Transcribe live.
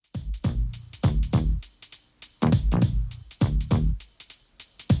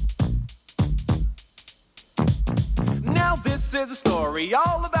is a story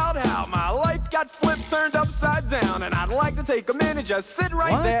all about how my life got flipped, turned upside down, and I'd like to take a minute, just sit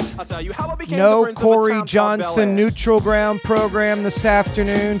right there. I'll tell you how I became the No prince of a Corey town called Johnson Bel Air. Neutral Ground program this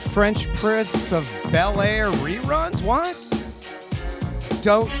afternoon. French Prince of Bel Air reruns? What?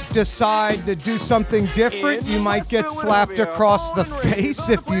 Don't decide to do something different. You might get slapped across the face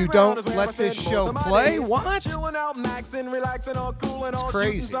if you don't let this show play. What? It's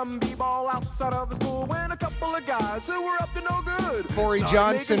crazy. Corey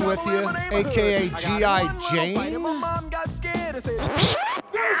Johnson with you, a.k.a. G.I. Jane.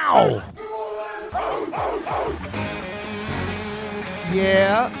 Ow!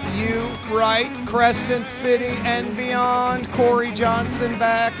 Yeah, you right. Crescent City and beyond. Corey Johnson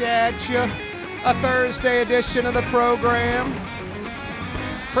back at you. A Thursday edition of the program.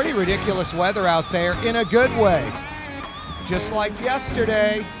 Pretty ridiculous weather out there in a good way. Just like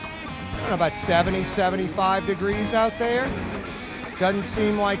yesterday. I don't know, about 70, 75 degrees out there. Doesn't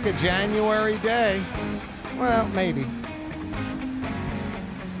seem like a January day. Well, maybe.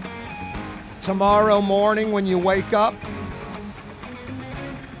 Tomorrow morning when you wake up,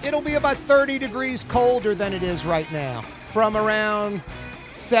 it'll be about 30 degrees colder than it is right now. From around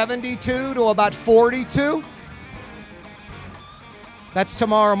 72 to about 42. That's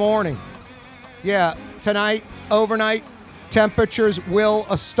tomorrow morning. Yeah, tonight, overnight, temperatures will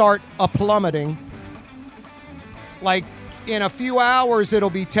start plummeting. Like in a few hours, it'll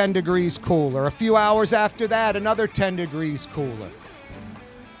be 10 degrees cooler. A few hours after that, another 10 degrees cooler.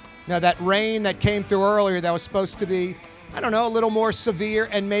 Now, that rain that came through earlier that was supposed to be, I don't know, a little more severe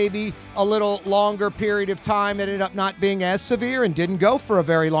and maybe a little longer period of time ended up not being as severe and didn't go for a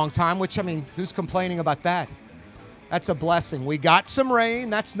very long time, which, I mean, who's complaining about that? That's a blessing. We got some rain.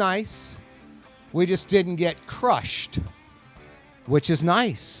 That's nice. We just didn't get crushed, which is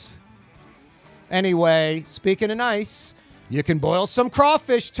nice. Anyway, speaking of nice, you can boil some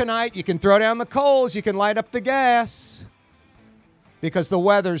crawfish tonight. You can throw down the coals. You can light up the gas because the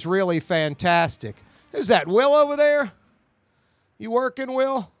weather's really fantastic. Who's that, Will over there? You working,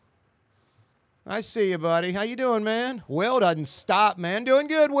 Will? I see you, buddy. How you doing, man? Will doesn't stop, man. Doing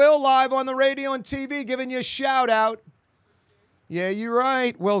good, Will. Live on the radio and TV, giving you a shout out. Yeah, you're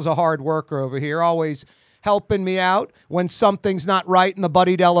right. Will's a hard worker over here, always helping me out when something's not right in the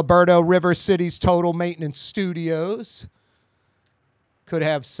Buddy Diliberto River City's Total Maintenance Studios. Could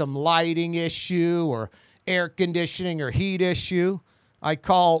have some lighting issue or air conditioning or heat issue. I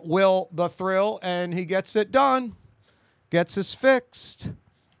call Will the Thrill, and he gets it done. Gets us fixed.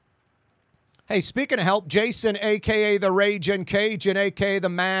 Hey, speaking of help, Jason, a.k.a. the Ragin' Cajun, a.k.a. the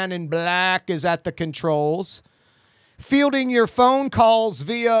Man in Black, is at the controls. Fielding your phone calls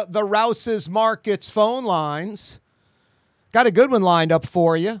via the Rouse's Markets phone lines. Got a good one lined up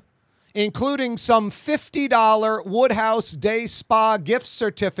for you, including some $50 Woodhouse Day Spa gift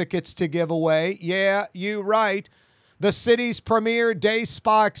certificates to give away. Yeah, you right. The city's premier day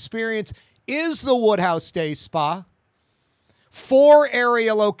spa experience is the Woodhouse Day Spa. 4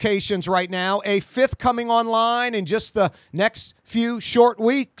 area locations right now, a 5th coming online in just the next few short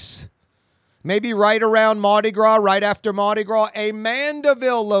weeks. Maybe right around Mardi Gras, right after Mardi Gras, a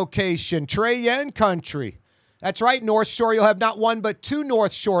Mandeville location, Trey Yen country. That's right, North Shore, you'll have not one but 2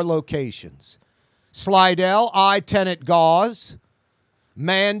 North Shore locations. Slidell, I-10 at Gauze,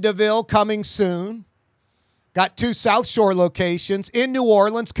 Mandeville coming soon. Got 2 South Shore locations in New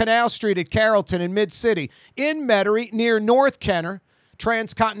Orleans, Canal Street at Carrollton and Mid-City, in Metairie near North Kenner,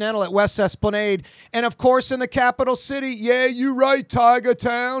 Transcontinental at West Esplanade, and of course in the capital city, yeah, you right, Tiger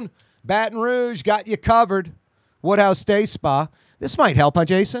Town, Baton Rouge, got you covered. Woodhouse Day Spa. This might help, huh,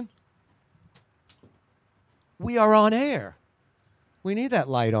 Jason? We are on air. We need that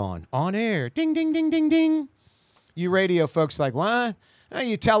light on. On air. Ding, ding, ding, ding, ding. You radio folks like, what?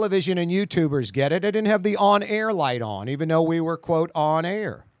 You television and YouTubers get it. I didn't have the on-air light on, even though we were, quote, on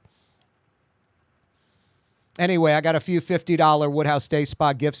air. Anyway, I got a few $50 Woodhouse Day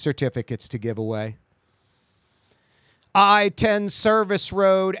Spa gift certificates to give away. I-10 Service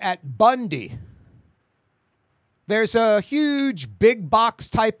Road at Bundy. There's a huge big box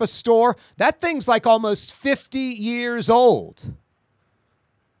type of store. That thing's like almost 50 years old.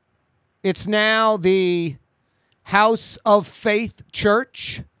 It's now the House of Faith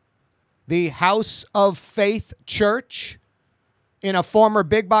Church. The House of Faith Church in a former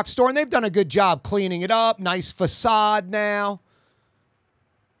big box store. And they've done a good job cleaning it up. Nice facade now.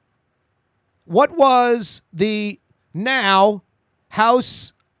 What was the now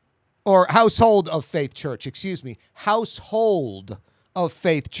House or Household of Faith Church, excuse me, Household of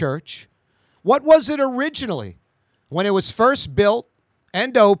Faith Church. What was it originally when it was first built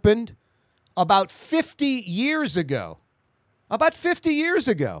and opened about 50 years ago? About 50 years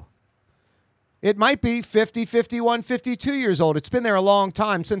ago. It might be 50, 51, 52 years old. It's been there a long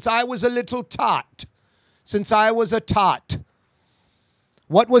time, since I was a little tot. Since I was a tot.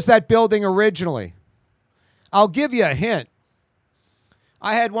 What was that building originally? I'll give you a hint.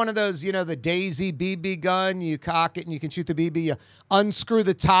 I had one of those, the Daisy BB gun. You cock it and you can shoot the BB. You unscrew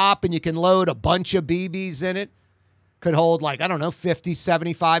the top and you can load a bunch of BBs in it. Could hold 50,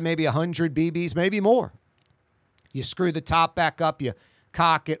 75, maybe 100 BBs, maybe more. You screw the top back up, you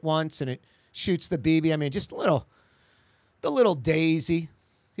cock it once, and it shoots the BB. I mean, just the little Daisy.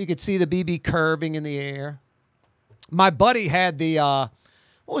 You could see the BB curving in the air. My buddy had the,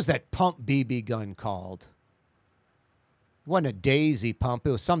 what was that pump BB gun called? It wasn't a Daisy pump.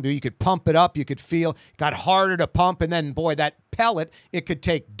 It was something you could pump it up. You could feel it got harder to pump. And then, boy, that pellet, it could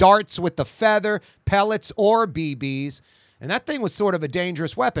take darts with the feather, pellets, or BBs. And that thing was sort of a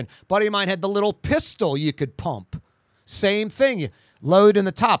dangerous weapon. Buddy of mine had the little pistol you could pump. Same thing. You load in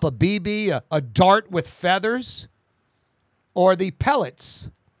the top a BB, a dart with feathers, or the pellets.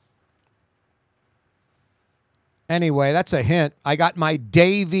 Anyway, that's a hint. I got my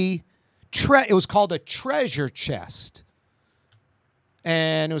Davy, it was called a treasure chest.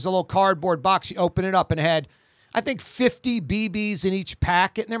 And it was a little cardboard box. You open it up and it had, I think, 50 BBs in each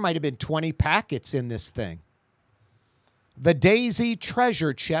packet. And there might have been 20 packets in this thing. The Daisy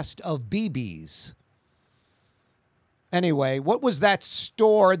treasure chest of BBs. Anyway, what was that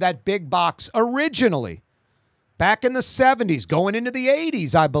store, that big box, originally? Back in the 70s, going into the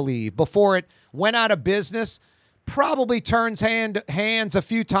 80s, I believe, before it went out of business. Probably turns hands a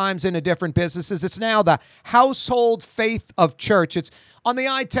few times into different businesses. It's now the Household Faith of Church. It's on the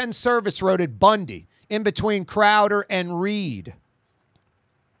I-10 service road at Bundy, in between Crowder and Reed.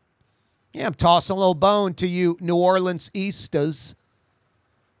 Yeah, I'm tossing a little bone to you New Orleans Eastas.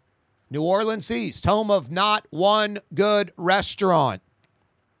 New Orleans East, home of not one good restaurant.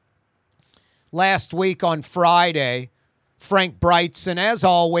 Last week on Friday, Frank Brightson, as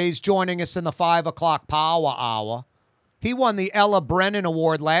always, joining us in the 5 o'clock Power Hour. He won the Ella Brennan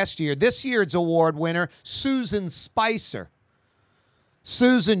Award last year. This year's award winner, Susan Spicer.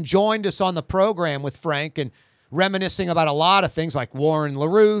 Susan joined us on the program with Frank and reminiscing about a lot of things like Warren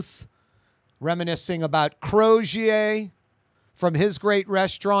LaRuth, reminiscing about Crozier from his great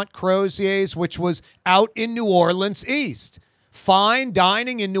restaurant, Crozier's, which was out in New Orleans East. Fine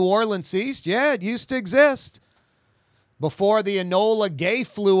dining in New Orleans East, yeah, it used to exist. Before the Enola Gay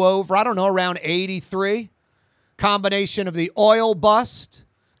flew over, around 83. Combination of the oil bust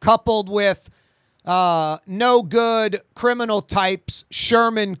coupled with no good criminal types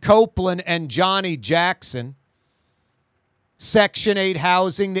Sherman Copeland and Johnny Jackson. Section 8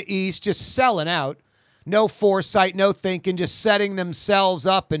 housing, the East, just selling out. No foresight, no thinking, just setting themselves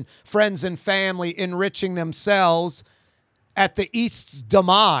up and friends and family enriching themselves at the East's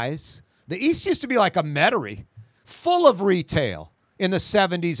demise. The East used to be like a Metairie, full of retail in the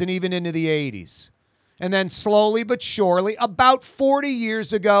 70s and even into the 80s. And then slowly but surely, about 40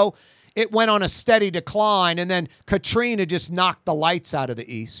 years ago, it went on a steady decline, and then Katrina just knocked the lights out of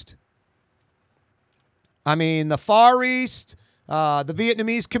the East. I mean, the Far East, the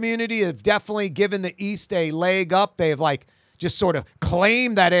Vietnamese community have definitely given the East a leg up. They have just sort of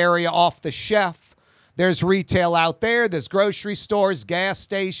claimed that area off the shelf. There's retail out there. There's grocery stores, gas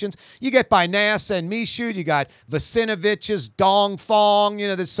stations. You get by NASA and Michoud. You got Vasinovich's, Dong Fong.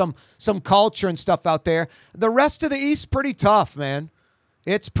 There's some culture and stuff out there. The rest of the East, pretty tough, man.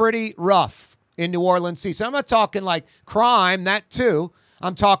 It's pretty rough in New Orleans East. I'm not talking like crime, that too.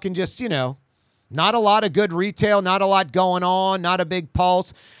 I'm talking just, not a lot of good retail, not a lot going on, not a big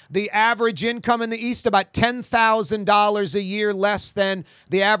pulse. The average income in the East, about $10,000 a year less than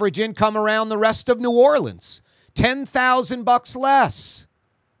the average income around the rest of New Orleans. $10,000 less.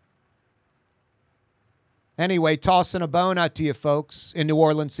 Anyway, tossing a bone out to you folks in New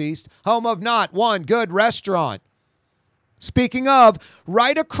Orleans East. Home of not one good restaurant. Speaking of,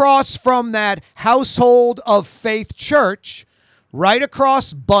 right across from that Household of Faith Church, right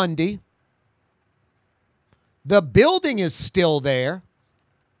across Bundy, the building is still there.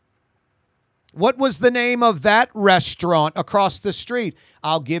 What was the name of that restaurant across the street?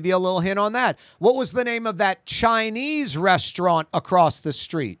 I'll give you a little hint on that. What was the name of that Chinese restaurant across the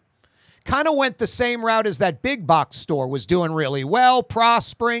street? Kind of went the same route as that big box store, was doing really well,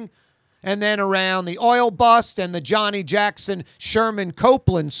 prospering. And then around the oil bust and the Johnny Jackson, Sherman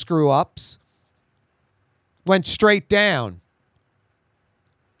Copeland screw-ups, went straight down.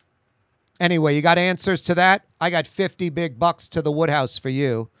 Anyway, you got answers to that? I got 50 big bucks to the Woodhouse for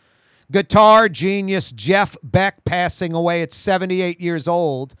you. Guitar genius Jeff Beck passing away at 78 years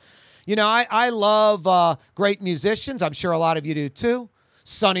old. You know, I love great musicians. I'm sure a lot of you do too.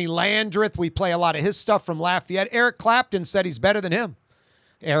 Sonny Landreth, we play a lot of his stuff from Lafayette. Eric Clapton said he's better than him.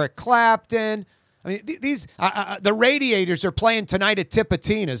 Eric Clapton. I mean, the Radiators are playing tonight at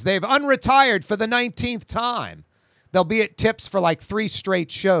Tipitina's. They've unretired for the 19th time. They'll be at Tips for like 3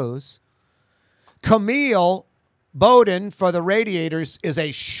 straight shows. Camille Bowden for the Radiators is a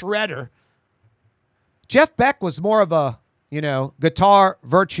shredder. Jeff Beck was more of a, guitar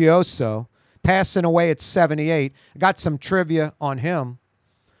virtuoso, passing away at 78. I got some trivia on him.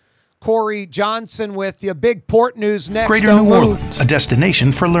 Corey Johnson with you. Big port news next. Greater New Orleans, a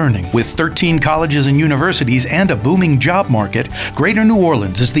destination for learning. With 13 colleges and universities and a booming job market, Greater New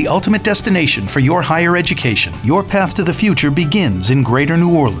Orleans is the ultimate destination for your higher education. Your path to the future begins in Greater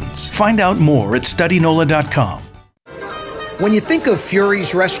New Orleans. Find out more at studynola.com. When you think of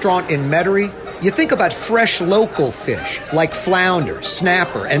Fury's restaurant in Metairie, you think about fresh local fish like flounder,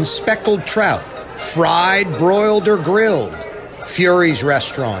 snapper, and speckled trout, fried, broiled, or grilled. Fury's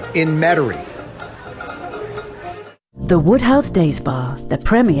Restaurant in Metairie. The Woodhouse Day Spa, the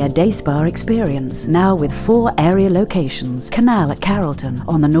premier day spa experience, now with 4 area locations. Canal at Carrollton,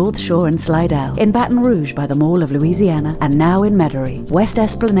 on the North Shore in Slidell, in Baton Rouge by the Mall of Louisiana, and now in Metairie. West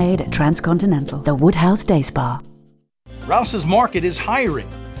Esplanade at Transcontinental. The Woodhouse Day Spa. Rouse's Market is hiring.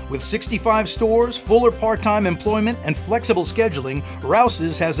 With 65 stores, fuller part-time employment, and flexible scheduling,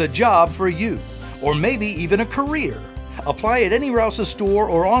 Rouse's has a job for you, or maybe even a career. Apply at any Rouse's store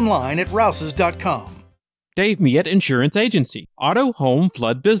or online at rouses.com. Dave Miette Insurance Agency. Auto, home,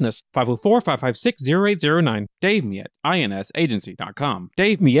 flood, business. 504-556-0809. Dave Miette, INSagency.com.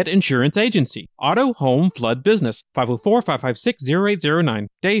 Dave Miette Insurance Agency. Auto, home, flood, business. 504-556-0809.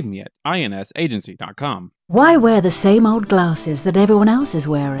 Dave Miette, INSagency.com. Why wear the same old glasses that everyone else is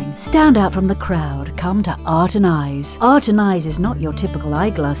wearing? Stand out from the crowd. Come to Art and Eyes. Art and Eyes is not your typical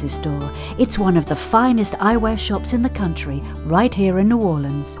eyeglasses store. It's one of the finest eyewear shops in the country, right here in New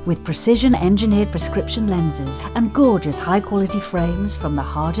Orleans, with precision-engineered prescription lenses and gorgeous high-quality frames from the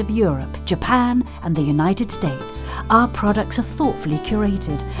heart of Europe, Japan, and the United States. Our products are thoughtfully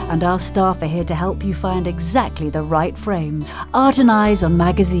curated, and our staff are here to help you find exactly the right frames. Art and Eyes on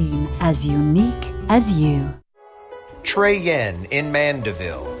Magazine, as unique as you. Trey Yen in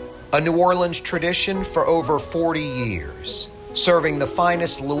Mandeville, a New Orleans tradition for over 40 years, serving the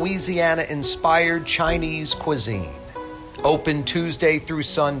finest Louisiana-inspired Chinese cuisine. Open Tuesday through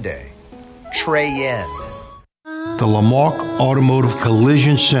Sunday. Trey Yen. The Lamarck Automotive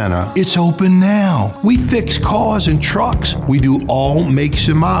Collision Center, it's open now. We fix cars and trucks. We do all makes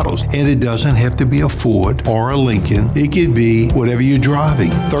and models. And it doesn't have to be a Ford or a Lincoln. It could be whatever you're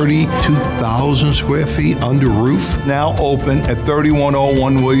driving. 32,000 square feet under roof. Now open at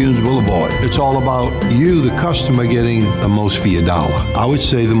 3101 Williams Boulevard. It's all about you, the customer, getting the most for your dollar. I would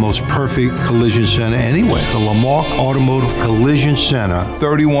say the most perfect collision center anyway. The Lamarck Automotive Collision Center,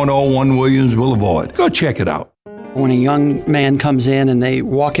 3101 Williams Boulevard. Go check it out. When a young man comes in and they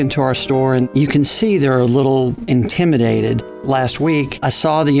walk into our store and you can see they're a little intimidated. Last week, I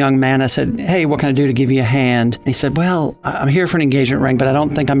saw the young man. I said, "Hey, what can I do to give you a hand?" And he said, "Well, I'm here for an engagement ring, but I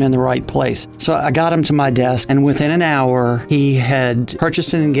don't think I'm in the right place." So I got him to my desk, and within an hour, he had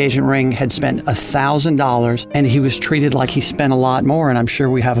purchased an engagement ring, had spent $1,000, and he was treated like he spent a lot more, and I'm sure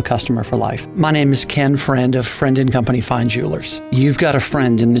we have a customer for life. My name is Ken Friend of Friend & Company Fine Jewelers. You've got a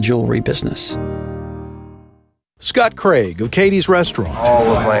friend in the jewelry business. Scott Craig of Katie's Restaurant. All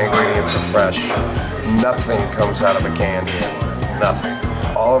of my ingredients are fresh. Nothing comes out of a can here. Nothing.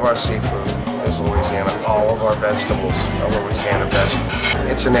 All of our seafood is Louisiana. All of our vegetables are Louisiana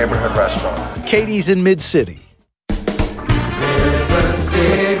vegetables. It's a neighborhood restaurant. Katie's in Mid-City. River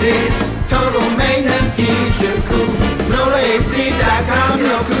City's total maintenance keeps you cool. NolaAC.com,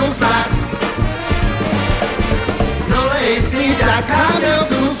 your cool spots. NolaAC.com, your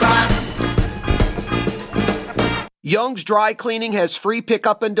cool spots. Young's Dry Cleaning has free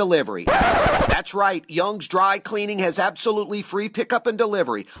pickup and delivery. That's right, Young's Dry Cleaning has absolutely free pickup and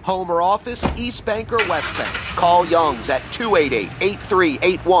delivery. Home or office, East Bank or West Bank. Call Young's at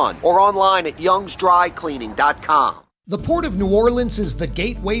 288-8381 or online at youngsdrycleaning.com. The Port of New Orleans is the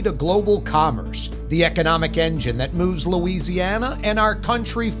gateway to global commerce, the economic engine that moves Louisiana and our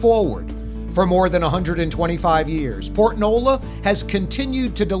country forward. For more than 125 years, Port Nola has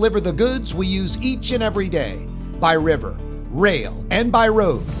continued to deliver the goods we use each and every day. By river, rail, and by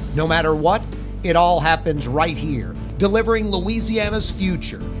road. No matter what, it all happens right here, delivering Louisiana's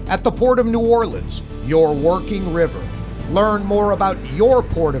future at the Port of New Orleans, your working river. Learn more about your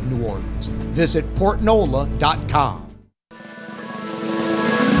Port of New Orleans. Visit portnola.com.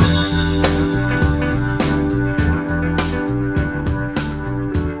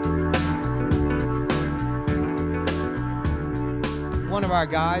 our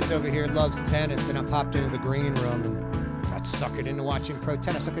guys over here loves tennis, and I popped into the green room and got suckered into watching pro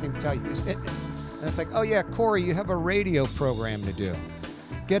tennis. I couldn't even tell you. And it's like, oh, yeah, Corey, you have a radio program to do.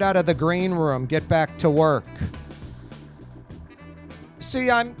 Get out of the green room. Get back to work.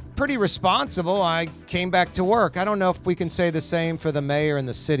 See, I'm pretty responsible. I came back to work. I don't know if we can say the same for the mayor and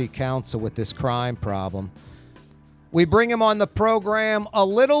the city council with this crime problem. We bring him on the program a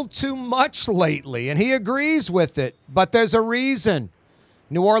little too much lately, and he agrees with it. But there's a reason.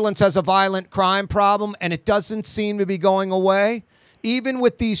 New Orleans has a violent crime problem, and it doesn't seem to be going away. Even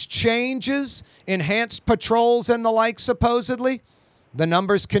with these changes, enhanced patrols and the like, supposedly, the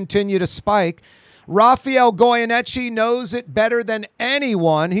numbers continue to spike. Rafael Goyeneche knows it better than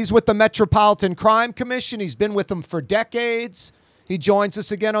anyone. He's with the Metropolitan Crime Commission. He's been with them for decades. He joins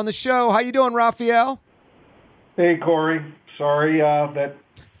us again on the show. How you doing, Rafael? Hey, Corey. Sorry that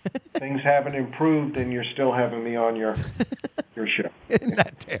things haven't improved and you're still having me on your show. Isn't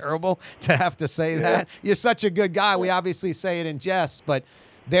that terrible to have to say that? You're such a good guy. We obviously say it in jest, but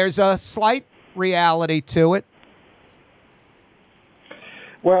there's a slight reality to it.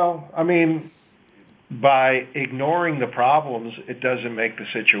 Well, I mean, by ignoring the problems, it doesn't make the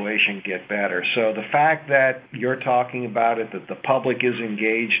situation get better. So the fact that you're talking about it, that the public is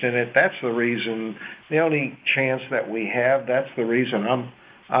engaged in it, that's the reason, the only chance that we have, that's the reason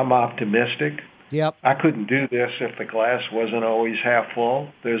I'm optimistic. Yep. I couldn't do this if the glass wasn't always half full.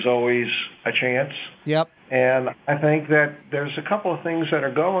 There's always a chance. Yep. And I think that there's a couple of things that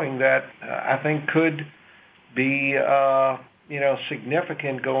are going that I think could be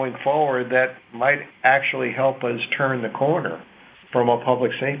significant going forward that might actually help us turn the corner from a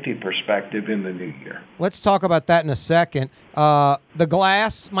public safety perspective in the new year. Let's talk about that in a second. The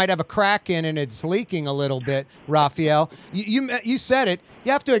glass might have a crack in it and it's leaking a little bit, Rafael. You said it.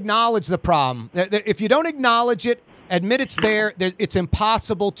 You have to acknowledge the problem. If you don't acknowledge it, admit it's there, it's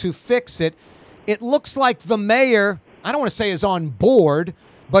impossible to fix it. It looks like the mayor, I don't want to say is on board,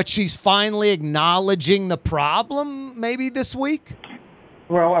 but she's finally acknowledging the problem maybe this week?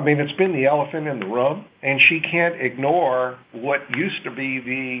 Well, I mean, it's been the elephant in the room, and she can't ignore what used to be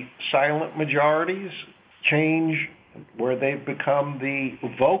the silent majorities change where they've become the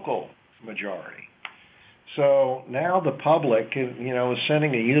vocal majority. So now the public, is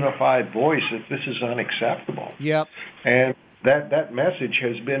sending a unified voice that this is unacceptable. Yep. And that message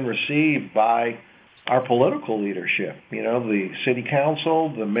has been received by our political leadership, the city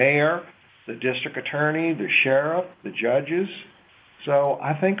council, the mayor, the district attorney, the sheriff, the judges. So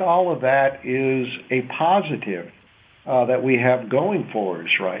I think all of that is a positive that we have going for us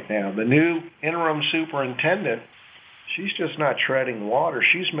right now. The new interim superintendent, she's just not treading water.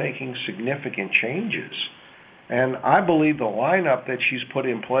 She's making significant changes. And I believe the lineup that she's put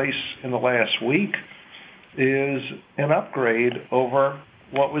in place in the last week is an upgrade over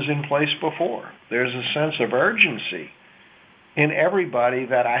what was in place before. There's a sense of urgency in everybody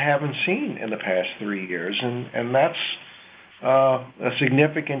that I haven't seen in the past 3 years, and that's a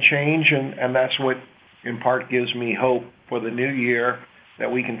significant change, and that's what in part gives me hope for the new year that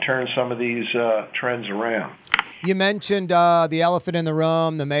we can turn some of these trends around. You mentioned the elephant in the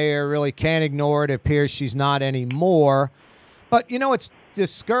room. The mayor really can't ignore it. It appears she's not anymore. But, it's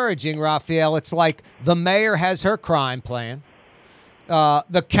discouraging, Rafael. It's like the mayor has her crime plan.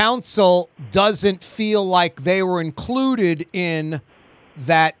 The council doesn't feel like they were included in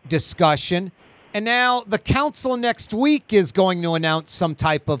that discussion. And now the council next week is going to announce some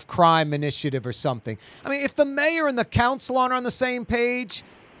type of crime initiative or something. I mean, if the mayor and the council aren't on the same page,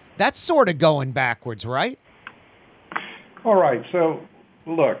 that's sort of going backwards, right? All right. So,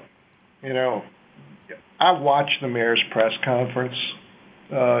 look, I watched the mayor's press conference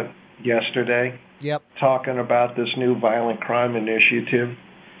yesterday. Yep. Talking about this new violent crime initiative.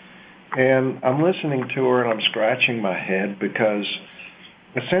 And I'm listening to her and I'm scratching my head because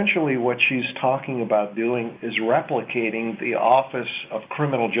essentially what she's talking about doing is replicating the Office of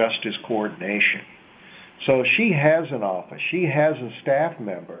Criminal Justice Coordination. So she has an office. She has a staff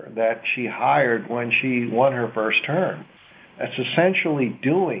member that she hired when she won her first term. That's essentially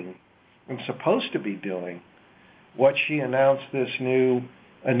doing and supposed to be doing what she announced this new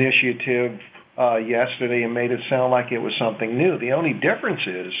initiative yesterday and made it sound like it was something new. The only difference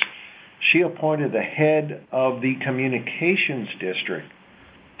is she appointed the head of the communications district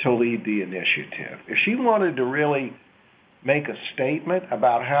to lead the initiative. If she wanted to really make a statement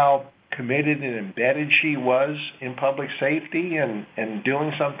about how committed and embedded she was in public safety and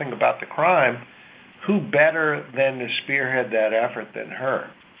doing something about the crime, who better than to spearhead that effort than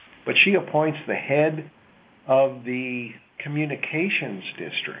her? But she appoints the head of the communications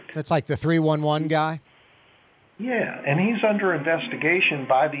district. That's like the 311 guy? Yeah, and he's under investigation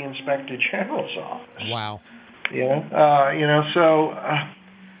by the Inspector General's office. Wow.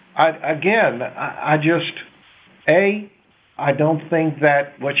 I just, I don't think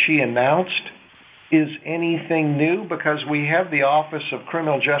that what she announced is anything new because we have the Office of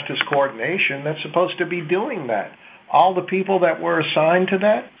Criminal Justice Coordination that's supposed to be doing that. All the people that were assigned to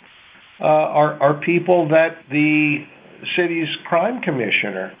that are people that the city's crime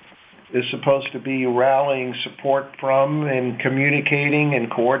commissioner is supposed to be rallying support from and communicating and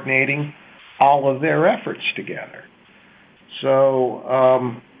coordinating all of their efforts together. So,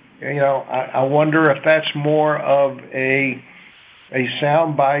 I wonder if that's more of a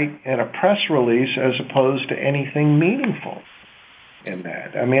soundbite and a press release as opposed to anything meaningful in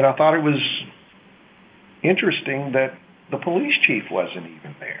that. I mean, I thought it was interesting that the police chief wasn't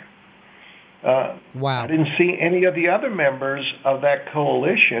even there. Wow. I didn't see any of the other members of that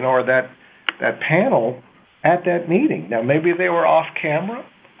coalition or that panel at that meeting. Now, maybe they were off camera.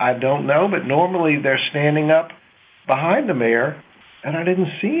 I don't know, but normally they're standing up behind the mayor, and I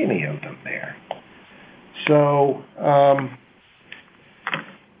didn't see any of them there. So,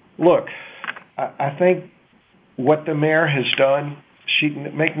 look, I think what the mayor has done,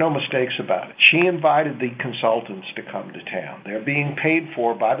 make no mistakes about it. She invited the consultants to come to town. They're being paid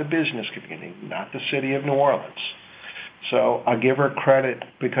for by the business community, not the city of New Orleans. So I give her credit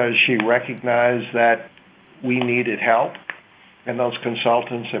because she recognized that we needed help, and those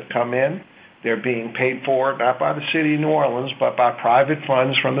consultants have come in. They're being paid for not by the city of New Orleans, but by private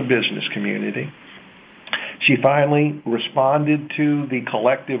funds from the business community. She finally responded to the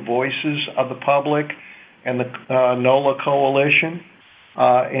collective voices of the public and the NOLA coalition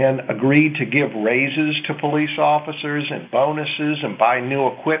and agreed to give raises to police officers and bonuses and buy new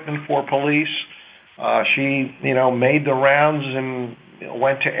equipment for police. She, made the rounds and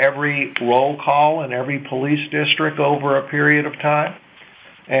went to every roll call in every police district over a period of time.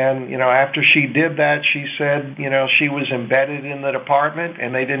 And, after she did that, she said, she was embedded in the department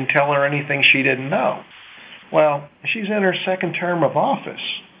and they didn't tell her anything she didn't know. Well, she's in her second term of office,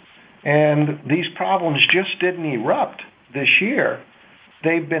 and these problems just didn't erupt this year.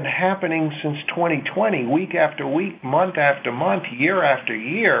 They've been happening since 2020, week after week, month after month, year after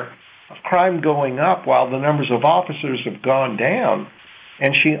year, of crime going up while the numbers of officers have gone down.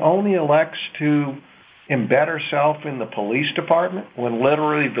 And she only elects to embed herself in the police department when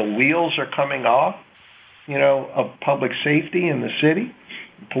literally the wheels are coming off, of public safety in the city.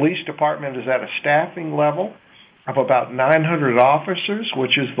 The police department is at a staffing level of about 900 officers,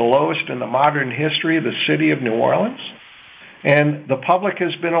 which is the lowest in the modern history of the city of New Orleans. And the public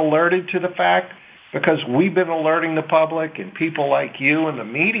has been alerted to the fact because we've been alerting the public, and people like you and the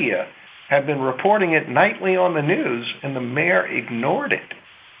media have been reporting it nightly on the news, and the mayor ignored it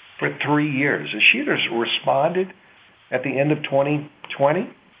for 3 years. If she'd have responded at the end of 2020,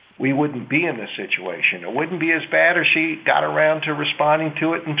 we wouldn't be in this situation. It wouldn't be as bad as she got around to responding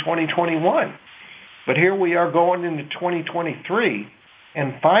to it in 2021. But here we are going into 2023,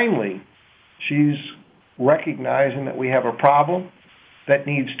 and finally she's recognizing that we have a problem that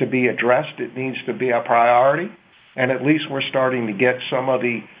needs to be addressed. It needs to be a priority, and at least we're starting to get some of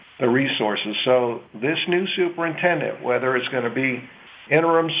the resources. So this new superintendent, whether it's going to be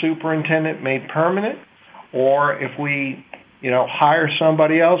interim superintendent made permanent, or if we hire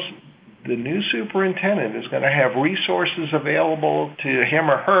somebody else, the new superintendent is going to have resources available to him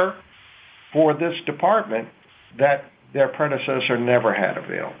or her for this department that their predecessor never had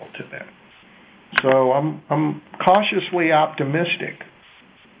available to them. So I'm cautiously optimistic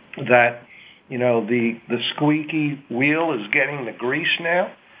that the squeaky wheel is getting the grease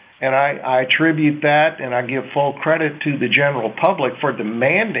now, and I attribute that, and I give full credit to the general public for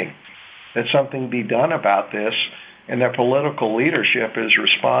demanding that something be done about this, and their political leadership is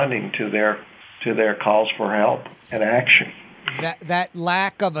responding to their calls for help and action. That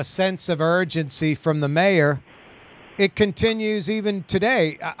lack of a sense of urgency from the mayor, it continues even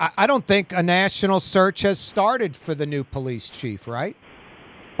today. I don't think a national search has started for the new police chief, right?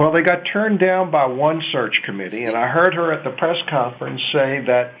 Well, they got turned down by one search committee, and I heard her at the press conference say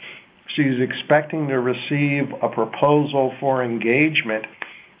that she's expecting to receive a proposal for engagement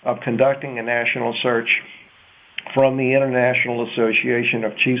of conducting a national search from the International Association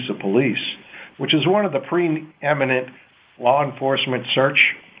of Chiefs of Police, which is one of the preeminent law enforcement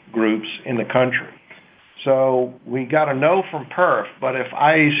search groups in the country. So we got a no from PERF, but if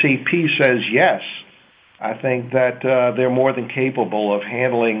IACP says yes, I think that they're more than capable of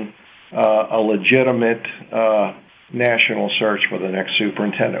handling a legitimate national search for the next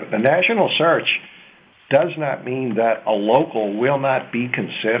superintendent. The national search does not mean that a local will not be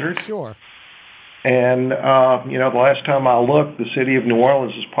considered. Sure. And, the last time I looked, the city of New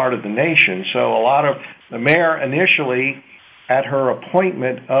Orleans is part of the nation. So a lot of the mayor initially, at her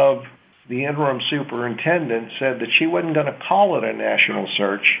appointment of the interim superintendent, said that she wasn't going to call it a national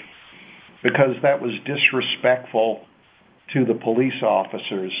search because that was disrespectful to the police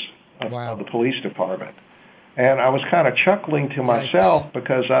officers of the police department. And I was kind of chuckling to myself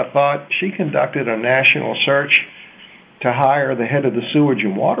because I thought she conducted a national search to hire the head of the Sewage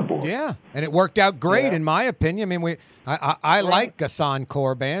and Water Board. Yeah, and it worked out great in my opinion. I mean, I like Ghassan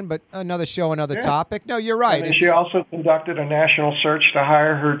Korban, but another show, another topic. No, you're right. And she also conducted a national search to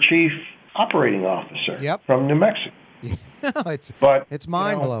hire her chief operating officer from New Mexico. It's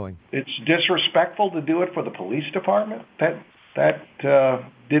mind-blowing. It's disrespectful to do it for the police department. That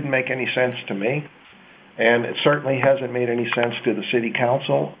didn't make any sense to me. And it certainly hasn't made any sense to the city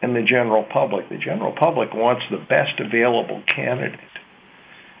council and the general public. The general public wants the best available candidate.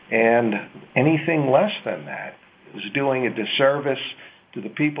 And anything less than that is doing a disservice to the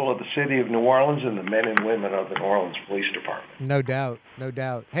people of the city of New Orleans and the men and women of the New Orleans Police Department. No doubt, no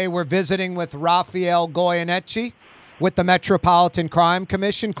doubt. Hey, we're visiting with Rafael Goyeneche with the Metropolitan Crime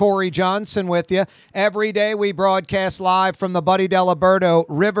Commission. Corey Johnson with you. Every day we broadcast live from the Buddy Diliberto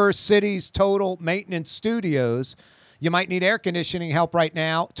River Cities Total Maintenance Studios. You might need air conditioning help right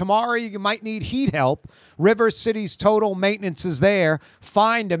now. Tomorrow you might need heat help. River Cities Total Maintenance is there.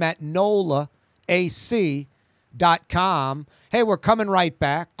 Find them at NOLAAC.com. Hey, we're coming right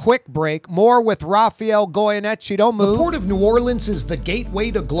back. Quick break. More with Rafael Goyeneche. Don't move. The Port of New Orleans is the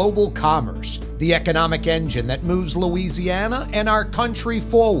gateway to global commerce, the economic engine that moves Louisiana and our country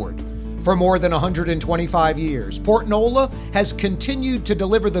forward. For more than 125 years, Port Nola has continued to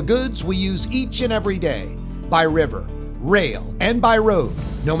deliver the goods we use each and every day, by river, rail, and by road.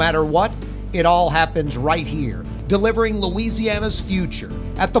 No matter what, it all happens right here, delivering Louisiana's future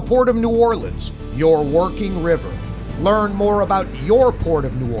at the Port of New Orleans, your working river. Learn more about your Port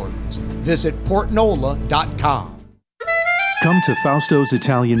of New Orleans. Visit portnola.com. Come to Fausto's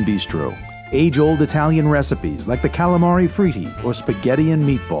Italian Bistro. Age-old Italian recipes like the calamari fritti or spaghetti and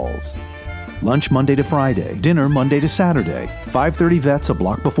meatballs. Lunch Monday to Friday, dinner Monday to Saturday. 530 Vets, a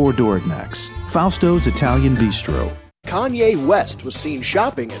block before Dorignax. Fausto's Italian Bistro. Kanye West was seen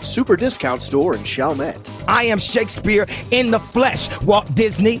shopping at Super Discount Store in Chalmette. I am Shakespeare in the flesh. Walt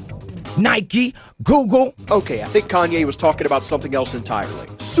Disney, Nike, Google. Okay, I think Kanye was talking about something else entirely.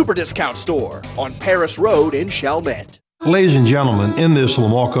 Super Discount Store on Paris Road in Chalmette. Ladies and gentlemen, in this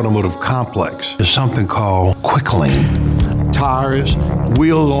Lamarck Automotive Complex is something called Quick Lane. Tires,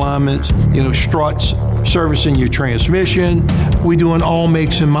 wheel alignments, struts, servicing your transmission. We do in all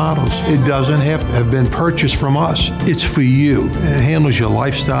makes and models. It doesn't have to have been purchased from us. It's for you. It handles your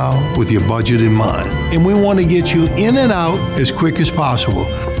lifestyle with your budget in mind. And we want to get you in and out as quick as possible.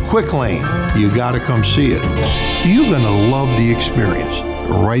 Quick Lane, you got to come see it. You're going to love the experience.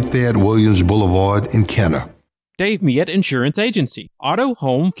 Right there at Williams Boulevard in Kenner. Dave Miette Insurance Agency. Auto,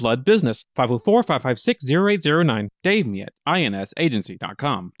 home, flood, business. 504-556-0809. Dave Miette,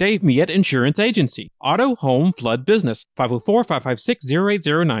 INSagency.com. Dave Miette Insurance Agency. Auto, home, flood, business.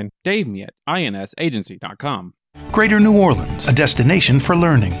 504-556-0809. Dave Miette, INSagency.com. Greater New Orleans, a destination for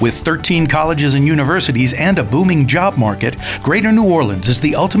learning. With 13 colleges and universities and a booming job market, Greater New Orleans is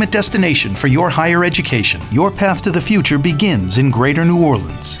the ultimate destination for your higher education. Your path to the future begins in Greater New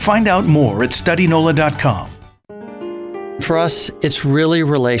Orleans. Find out more at studynola.com. For us, it's really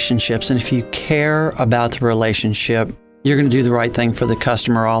relationships. And if you care about the relationship, you're going to do the right thing for the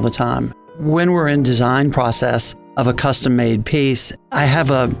customer all the time. When we're in design process of a custom-made piece, I have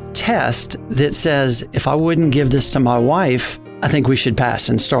a test that says, if I wouldn't give this to my wife, I think we should pass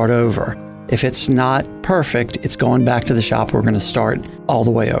and start over. If it's not perfect, it's going back to the shop. We're going to start all the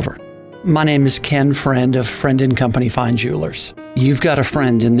way over. My name is Ken Friend of Friend & Company Fine Jewelers. You've got a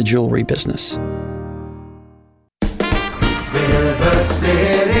friend in the jewelry business. River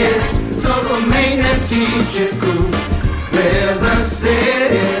Cities, total maintenance keeps you cool. River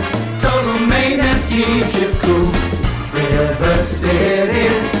Cities, total maintenance keeps you cool. River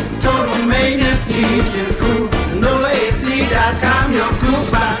Cities, total maintenance keeps you cool. NOLAAC.com, your cool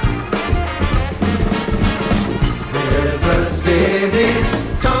spot. River Cities,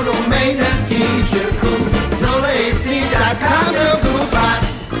 total maintenance keeps you cool. NOLAAC.com, your cool spot.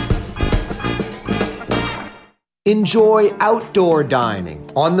 Enjoy outdoor dining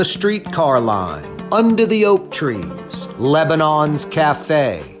on the streetcar line, under the oak trees, Lebanon's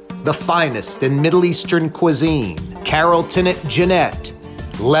Cafe, the finest in Middle Eastern cuisine, Carrollton at Jeanette,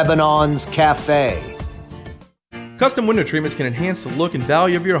 Lebanon's Cafe. Custom window treatments can enhance the look and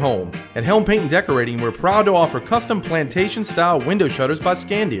value of your home. At Helm Paint and Decorating, we're proud to offer custom plantation-style window shutters by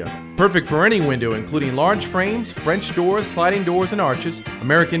Scandia. Perfect for any window, including large frames, French doors, sliding doors, and arches.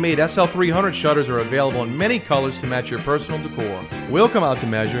 American-made SL300 shutters are available in many colors to match your personal decor. We'll come out to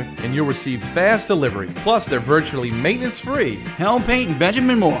measure, and you'll receive fast delivery. Plus, they're virtually maintenance-free. Helm Paint and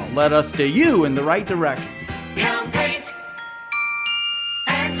Benjamin Moore led us steer you in the right direction. Helm Paint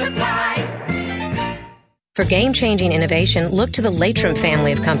and Supply. For game-changing innovation, look to the Latrim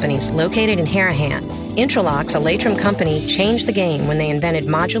family of companies located in Harahan. Intralox, a Latrim company, changed the game when they invented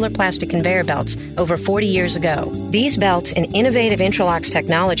modular plastic conveyor belts over 40 years ago. These belts and innovative Intralox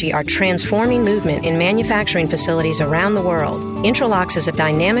technology are transforming movement in manufacturing facilities around the world. Intralox is a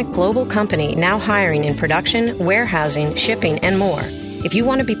dynamic global company now hiring in production, warehousing, shipping, and more. If you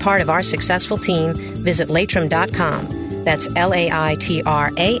want to be part of our successful team, visit Latrim.com. That's LAITRAM.com.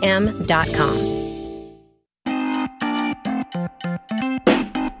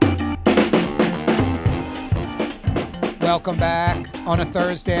 Welcome back on a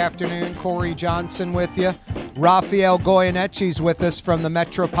Thursday afternoon. Corey Johnson with you. Raphael Goyenechi's with us from the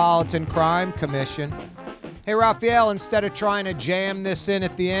Metropolitan Crime Commission. Hey, Raphael, instead of trying to jam this in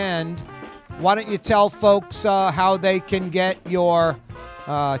at the end, why don't you tell folks how they can get your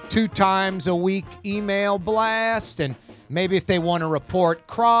 2 times a week email blast, and maybe if they want to report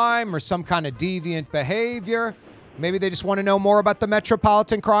crime or some kind of deviant behavior, maybe they just want to know more about the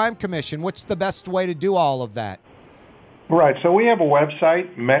Metropolitan Crime Commission. What's the best way to do all of that? Right. So we have a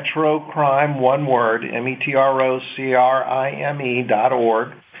website, metrocrime, one word,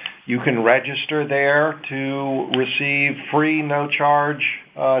 metrocrime.org. You can register there to receive free, no charge,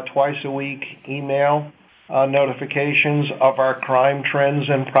 twice a week email notifications of our crime trends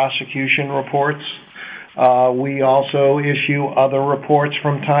and prosecution reports. We also issue other reports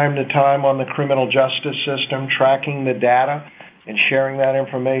from time to time on the criminal justice system, tracking the data and sharing that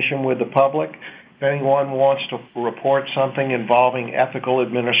information with the public. If anyone wants to report something involving ethical,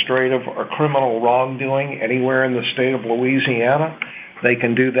 administrative, or criminal wrongdoing anywhere in the state of Louisiana, they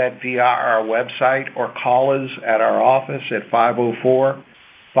can do that via our website or call us at our office at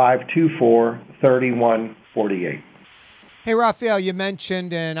 504-524-3148. Hey, Raphael, you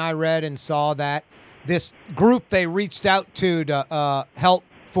mentioned, and I read and saw that this group they reached out to help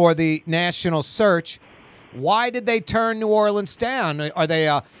for the national search. Why did they turn New Orleans down? Are they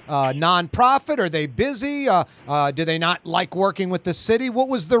a nonprofit? Are they busy? Do they not like working with the city? What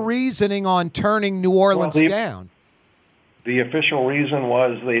was the reasoning on turning New Orleans down? The official reason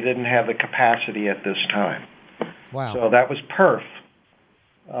was they didn't have the capacity at this time. Wow. So that was PERF.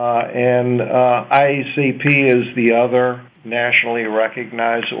 And IACP is the other nationally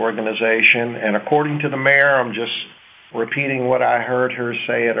recognized organization. And according to the mayor, I'm just repeating what I heard her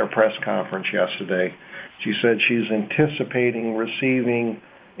say at her press conference yesterday. She said she's anticipating receiving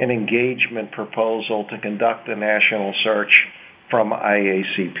an engagement proposal to conduct a national search from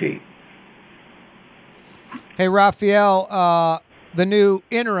IACP. Hey, Raphael, the new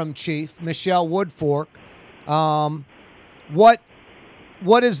interim chief, Michelle Woodfork, what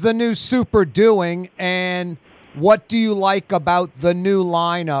is the new super doing, and what do you like about the new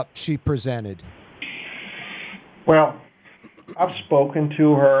lineup she presented? Well, I've spoken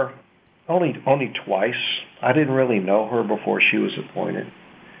to her only twice. I didn't really know her before she was appointed.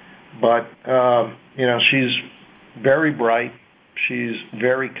 But, she's very bright. She's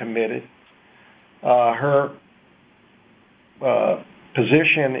very committed. Her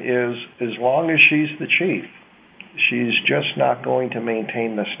position is, as long as she's the chief, she's just not going to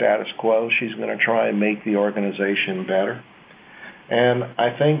maintain the status quo. She's going to try and make the organization better. And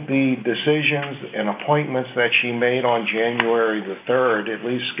I think the decisions and appointments that she made on January the 3rd at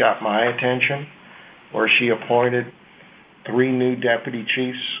least got my attention, where she appointed 3 new deputy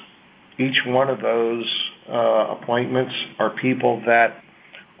chiefs. Each one of those appointments are people that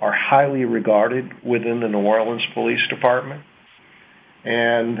are highly regarded within the New Orleans Police Department.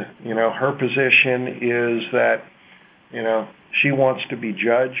 And, her position is that, she wants to be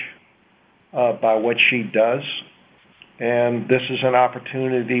judged by what she does. And this is an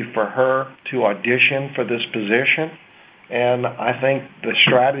opportunity for her to audition for this position. And I think the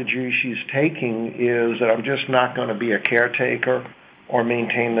strategy she's taking is that I'm just not going to be a caretaker or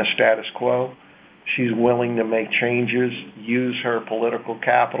maintain the status quo. She's willing to make changes, use her political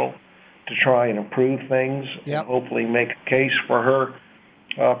capital to try and improve things, and hopefully make a case for her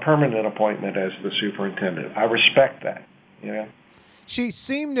permanent appointment as the superintendent. I respect that, She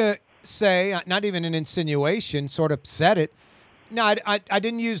seemed to say, not even an insinuation, sort of said it. No, I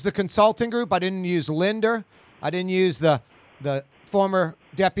didn't use the consulting group. I didn't use Linder. I didn't use the former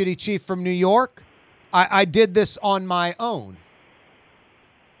deputy chief from New York. I did this on my own.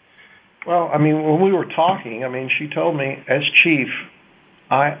 Well, I mean, when we were talking, I mean, she told me, as chief,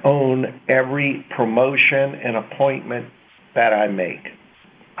 I own every promotion and appointment that I make.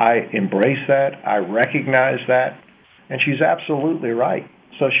 I embrace that. I recognize that. And she's absolutely right.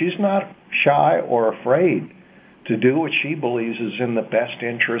 So she's not shy or afraid to do what she believes is in the best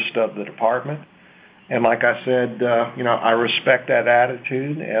interest of the department. And like I said, I respect that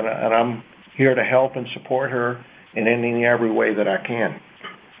attitude, and I'm here to help and support her in any and every way that I can.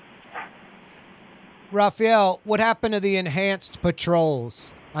 Raphael, what happened to the enhanced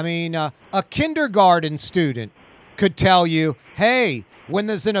patrols? I mean, a kindergarten student could tell you, hey, when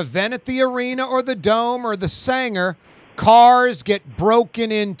there's an event at the arena or the Dome or the Sanger, cars get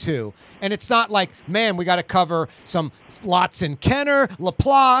broken into. And it's not like, man, we got to cover some lots in Kenner,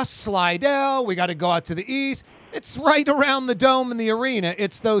 LaPlace, Slidell. We got to go out to the east. It's right around the Dome and the arena.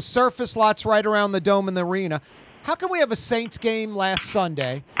 It's those surface lots right around the Dome and the arena. How can we have a Saints game last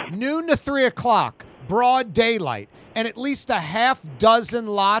Sunday, noon to 3 o'clock, broad daylight, and at least a half dozen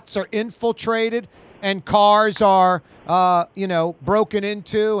lots are infiltrated and cars are, broken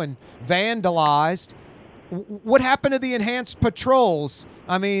into and vandalized? What happened to the enhanced patrols?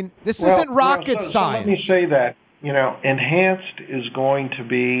 I mean, this isn't rocket science. So let me say that, enhanced is going to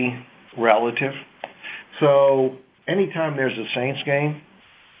be relative. So anytime there's a Saints game,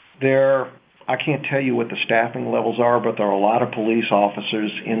 I can't tell you what the staffing levels are, but there are a lot of police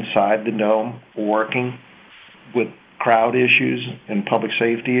officers inside the Dome working with crowd issues and public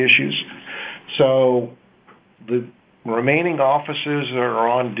safety issues. So the remaining officers that are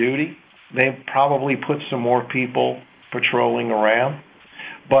on duty, they probably put some more people patrolling around.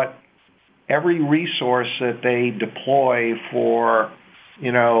 But every resource that they deploy for,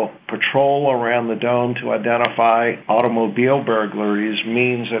 patrol around the Dome to identify automobile burglaries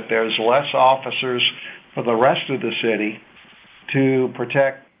means that there's less officers for the rest of the city to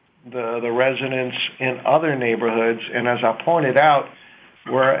protect the residents in other neighborhoods. And as I pointed out,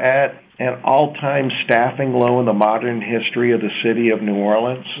 we're at an all-time staffing low in the modern history of the city of New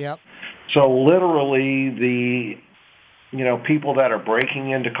Orleans. Yep. So literally the, people that are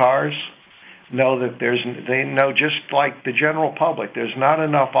breaking into cars know that they know, just like the general public, there's not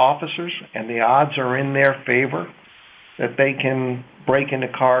enough officers, and the odds are in their favor that they can break into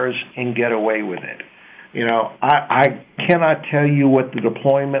cars and get away with it. I cannot tell you what the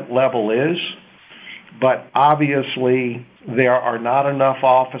deployment level is, but obviously there are not enough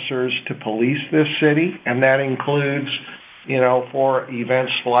officers to police this city, and that includes, for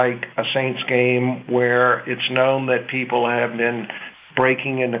events like a Saints game where it's known that people have been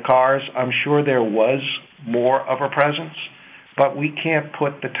breaking into cars. I'm sure there was more of a presence, but we can't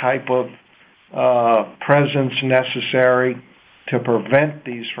put the type of presence necessary to prevent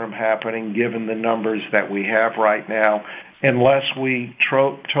these from happening given the numbers that we have right now, unless we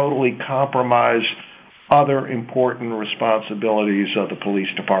totally compromise other important responsibilities of the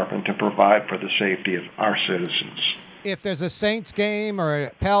police department to provide for the safety of our citizens. If there's a Saints game or a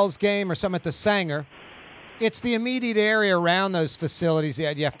Pels game or something at the Sanger, it's the immediate area around those facilities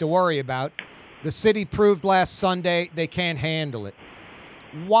that you have to worry about. The city proved last Sunday they can't handle it.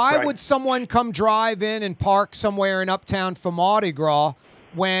 Why would someone come drive in and park somewhere in Uptown for Mardi Gras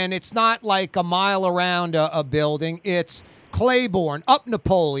when it's not like a mile around a building? It's Claiborne, up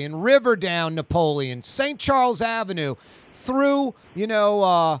Napoleon, River down Napoleon, St. Charles Avenue, through,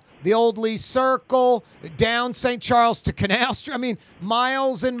 the old Lee Circle, down St. Charles to Canal Street. I mean,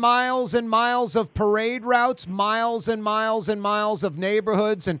 miles and miles and miles of parade routes, miles and miles and miles of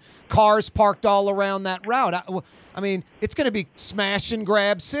neighborhoods and cars parked all around that route. I mean, it's going to be smash and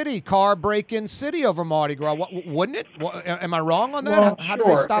grab city, car break-in city over Mardi Gras, wouldn't it? Am I wrong on that? Well, how do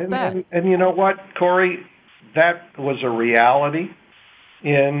they stop that? And you know what, Corey? That was a reality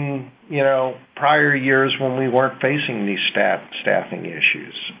in, prior years when we weren't facing these staffing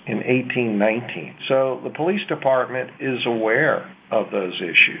issues in 1819. So the police department is aware of those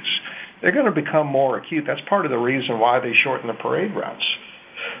issues. They're going to become more acute. That's part of the reason why they shorten the parade routes,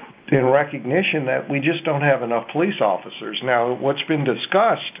 in recognition that we just don't have enough police officers. Now, what's been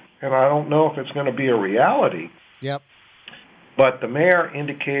discussed, and I don't know if it's going to be a reality, Yep. but the mayor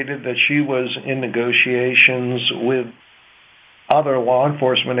indicated that she was in negotiations with other law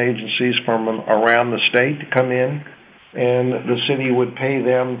enforcement agencies from around the state to come in, and the city would pay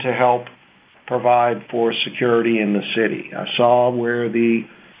them to help provide for security in the city. I saw where the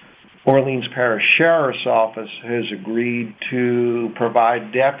Orleans Parish Sheriff's Office has agreed to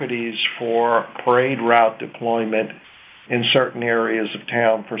provide deputies for parade route deployment in certain areas of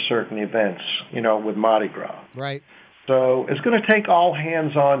town for certain events, with Mardi Gras. Right. So it's going to take all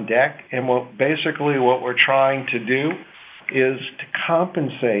hands on deck, and what we're trying to do is to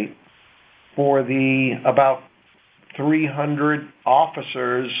compensate for the about 300 to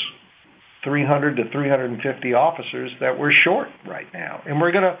 350 officers that we're short right now. And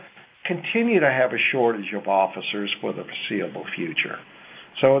we're going to continue to have a shortage of officers for the foreseeable future.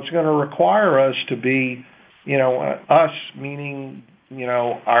 So it's going to require us to be, us meaning,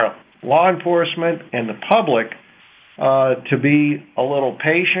 our law enforcement and the public, to be a little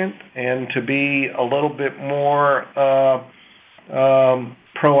patient and to be a little bit more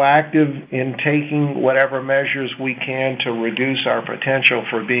proactive in taking whatever measures we can to reduce our potential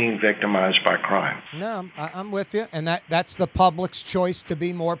for being victimized by crime. No, I'm with you, and that's the public's choice to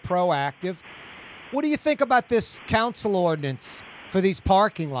be more proactive. What do you think about this council ordinance for these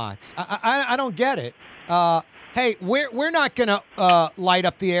parking lots? I don't get it. Hey, we're not going to light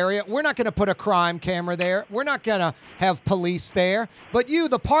up the area. We're not going to put a crime camera there. We're not going to have police there. But you,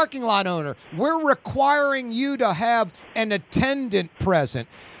 the parking lot owner, we're requiring you to have an attendant present.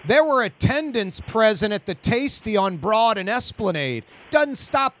 There were attendants present at the Tasty on Broad and Esplanade. Doesn't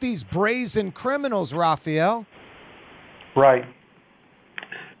stop these brazen criminals, Raphael. Right.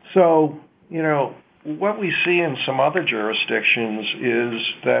 So, what we see in some other jurisdictions is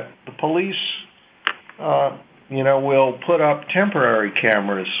that the police will put up temporary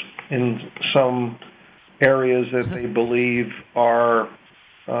cameras in some areas that they believe are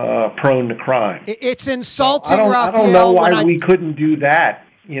prone to crime. It's insulting, Raphael. I don't know why we couldn't do that,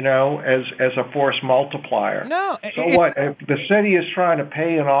 as a force multiplier. No. So what? If the city is trying to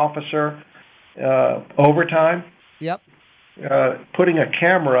pay an officer overtime? Yep. Putting a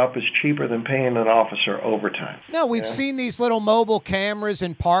camera up is cheaper than paying an officer overtime. No, we've seen these little mobile cameras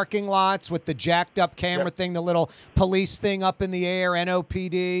in parking lots with the jacked up camera thing, the little police thing up in the air,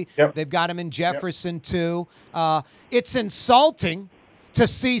 NOPD. Yep. They've got them in Jefferson too. It's insulting to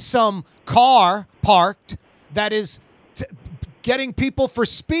see some car parked that is getting people for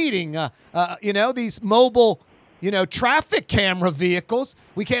speeding. These mobile, traffic camera vehicles.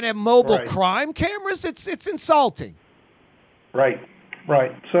 We can't have mobile crime cameras. It's insulting. Right.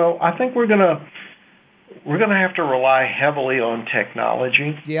 So I think we're gonna have to rely heavily on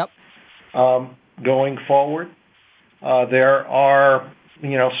technology. Yep. Going forward, there are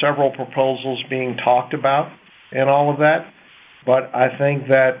several proposals being talked about and all of that, but I think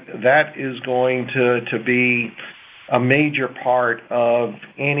that is going to be a major part of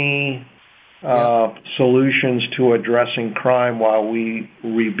any solutions to addressing crime while we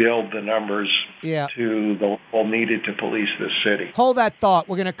rebuild the numbers to the level needed to police this city. Hold that thought.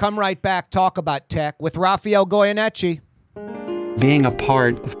 We're going to come right back, talk about tech with Raphael Goyeneche. Being a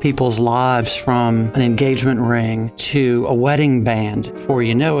part of people's lives, from an engagement ring to a wedding band. Before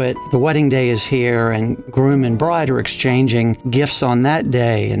you know it, the wedding day is here and groom and bride are exchanging gifts on that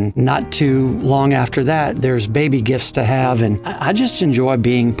day. And not too long after that, there's baby gifts to have. And I just enjoy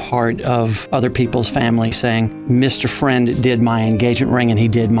being part of other people's family, saying, Mr. Friend did my engagement ring and he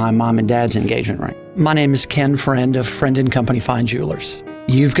did my mom and dad's engagement ring. My name is Ken Friend of Friend & Company Fine Jewelers.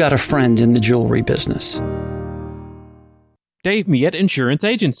 You've got a friend in the jewelry business. Dave Miette Insurance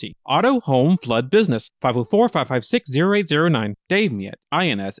Agency. Auto, home, flood business. 504-556-0809. Dave Miette,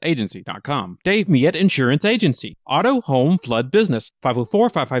 INSagency.com. Dave Miette Insurance Agency. Auto, home, flood business.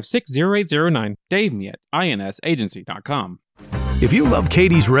 504-556-0809. Dave Miette, INSagency.com. If you love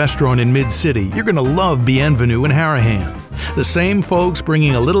Katie's Restaurant in Mid-City, you're going to love Bienvenue in Harahan. The same folks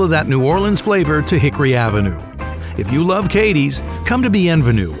bringing a little of that New Orleans flavor to Hickory Avenue. If you love Katie's, come to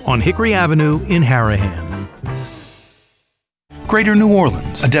Bienvenue on Hickory Avenue in Harahan. Greater New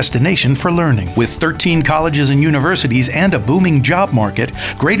Orleans, a destination for learning. With 13 colleges and universities and a booming job market,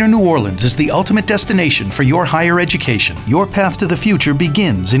 Greater New Orleans is the ultimate destination for your higher education. Your path to the future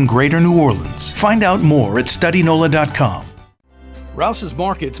begins in Greater New Orleans. Find out more at studynola.com. Rouse's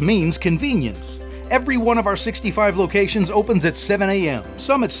Markets means convenience. Every one of our 65 locations opens at 7 a.m.,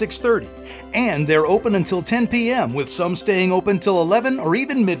 some at 6:30. And they're open until 10 p.m., with some staying open till 11 or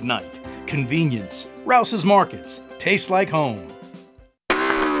even midnight. Convenience. Rouse's Markets. Tastes like home.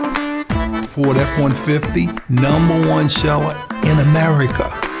 Ford F-150, #1 seller in America.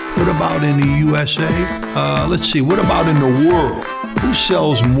 What about in the USA? Let's see, what about in the world? Who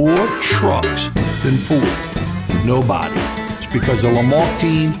sells more trucks than Ford? Nobody. It's because the Lamarck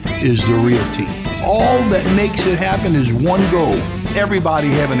team is the real team. All that makes it happen is one goal. Everybody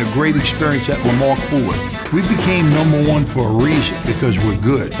having a great experience at Lamarck Ford. We became #1 for a reason, because we're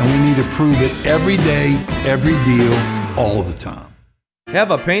good. And we need to prove it every day, every deal, all the time.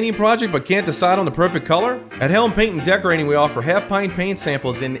 Have a painting project but can't decide on the perfect color? At Helm Paint and Decorating, we offer half-pint paint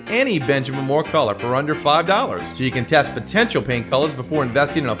samples in any Benjamin Moore color for under $5, so you can test potential paint colors before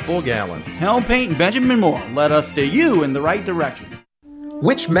investing in a full gallon. Helm Paint and Benjamin Moore. Let us steer you in the right direction.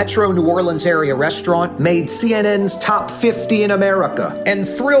 Which Metro New Orleans area restaurant made CNN's top 50 in America and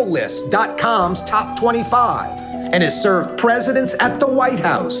ThrillList.com's top 25 and has served presidents at the White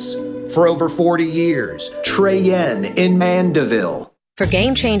House for over 40 years? Trey Yen in Mandeville. For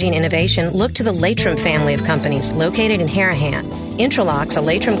game-changing innovation, look to the Latrim family of companies located in Harahan. Intralox, a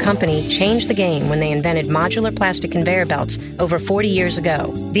Latrim company, changed the game when they invented modular plastic conveyor belts over 40 years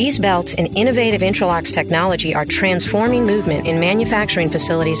ago. These belts and innovative Intralox technology are transforming movement in manufacturing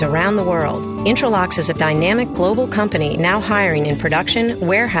facilities around the world. Intralox is a dynamic global company now hiring in production,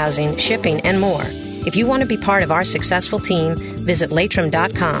 warehousing, shipping, and more. If you want to be part of our successful team, visit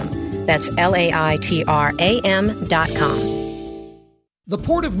Latrim.com. That's LAITRAM.com. The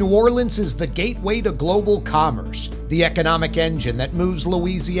Port of New Orleans is the gateway to global commerce, the economic engine that moves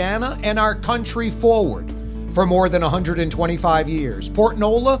Louisiana and our country forward. For more than 125 years, Port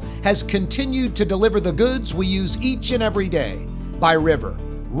Nola has continued to deliver the goods we use each and every day, by river,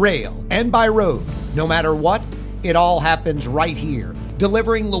 rail, and by road. No matter what, it all happens right here,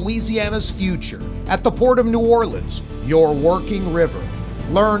 delivering Louisiana's future at the Port of New Orleans, your working river.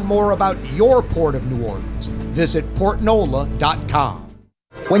 Learn more about your Port of New Orleans. Visit portnola.com.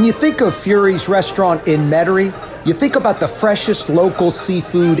 When you think of Fury's restaurant in Metairie, you think about the freshest local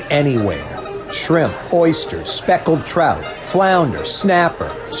seafood anywhere. Shrimp, oysters, speckled trout, flounder,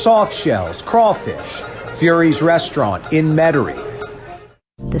 snapper, soft shells, crawfish. Fury's restaurant in Metairie.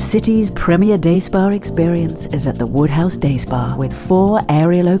 The city's premier day spa experience is at the Woodhouse Day Spa with 4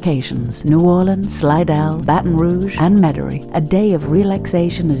 area locations: New Orleans, Slidell, Baton Rouge, and Metairie. A day of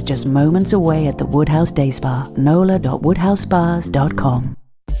relaxation is just moments away at the Woodhouse Day Spa. NOLA.woodhousespas.com.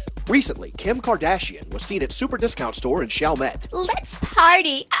 Recently, Kim Kardashian was seen at Super Discount Store in Chalmette. Let's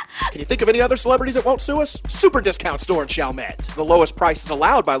party. Can you think of any other celebrities that won't sue us? Super Discount Store in Chalmette. The lowest prices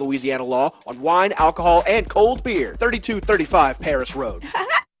allowed by Louisiana law on wine, alcohol, and cold beer. 3235 Paris Road.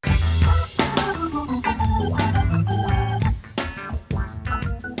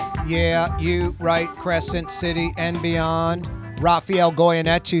 Yeah, you right, Crescent City and beyond. Raphael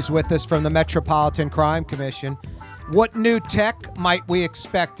Goyenechi's with us from the Metropolitan Crime Commission. What new tech might we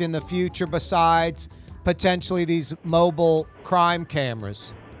expect in the future besides potentially these mobile crime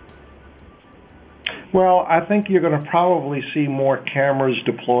cameras? Well, I think you're going to probably see more cameras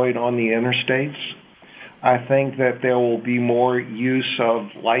deployed on the interstates. I think that there will be more use of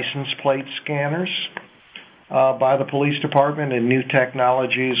license plate scanners by the police department and new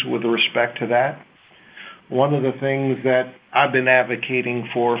technologies with respect to that. One of the things that I've been advocating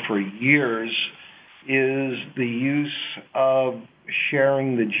for years is the use of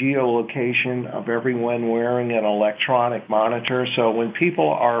sharing the geolocation of everyone wearing an electronic monitor. So when people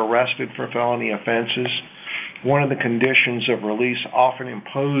are arrested for felony offenses, one of the conditions of release often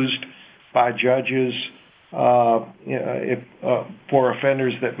imposed by judges for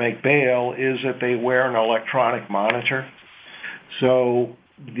offenders that make bail is that they wear an electronic monitor. So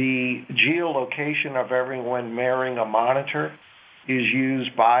the geolocation of everyone wearing a monitor is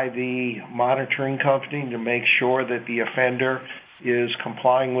used by the monitoring company to make sure that the offender is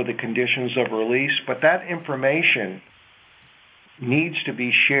complying with the conditions of release. But that information needs to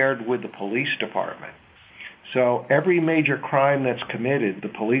be shared with the police department. So every major crime that's committed, the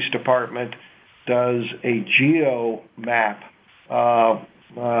police department does a geo map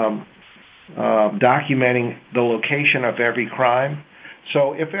documenting the location of every crime.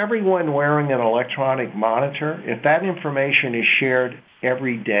 So if everyone wearing an electronic monitor, if that information is shared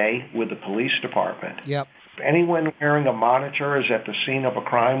every day with the police department, Yep. if anyone wearing a monitor is at the scene of a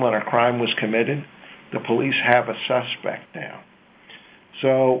crime when a crime was committed, the police have a suspect now.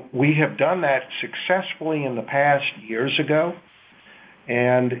 So we have done that successfully in the past years ago,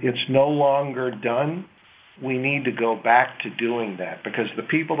 and it's no longer done. We need to go back to doing that because the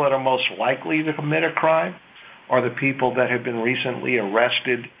people that are most likely to commit a crime are the people that have been recently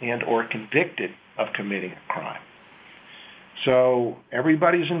arrested and or convicted of committing a crime. So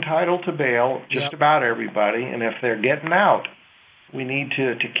everybody's entitled to bail, just about everybody, and if they're getting out, we need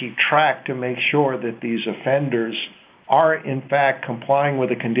to keep track to make sure that these offenders are in fact complying with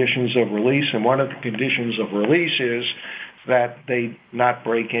the conditions of release, and one of the conditions of release is that they not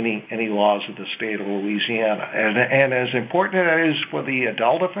break any laws of the state of Louisiana. And as important as that is for the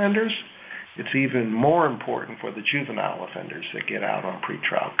adult offenders, it's even more important for the juvenile offenders that get out on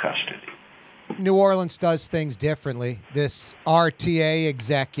pretrial custody. New Orleans does things differently. This RTA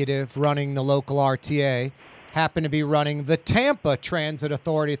executive running the local RTA happened to be running the Tampa Transit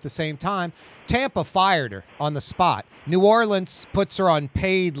Authority at the same time. Tampa fired her on the spot. New Orleans puts her on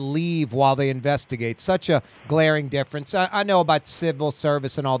paid leave while they investigate. Such a glaring difference. I know about civil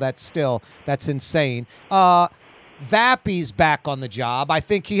service and all that still. That's insane. Vappy's back on the job. I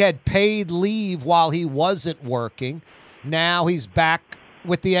think he had paid leave while he wasn't working. Now he's back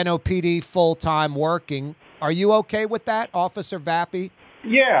with the NOPD full-time working. Are you okay with that, Officer Vappy?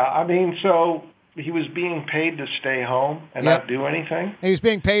 Yeah, I mean, so he was being paid to stay home and not do anything? He was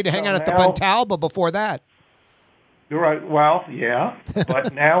being paid to hang out at the Pontalba before that. You're right. Well, yeah,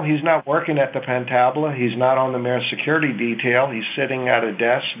 but now he's not working at the Pontalba. He's not on the mayor's security detail. He's sitting at a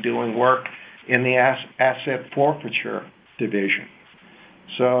desk doing work in the asset forfeiture division.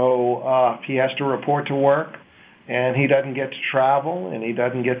 So he has to report to work, and he doesn't get to travel, and he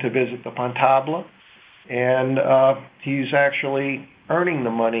doesn't get to visit the Pontalba, and he's actually earning the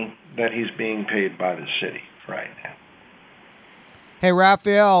money that he's being paid by the city right now. Hey,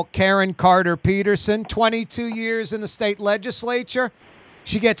 Raphael, Karen Carter Peterson, 22 years in the state legislature.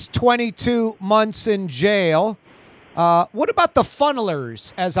 She gets 22 months in jail. What about the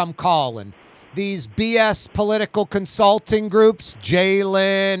funnelers, as I'm calling? These BS political consulting groups,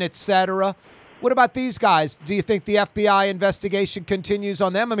 Jalen, etc. What about these guys? Do you think the FBI investigation continues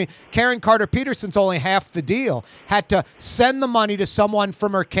on them? I mean, Karen Carter Peterson's only half the deal. Had to send the money to someone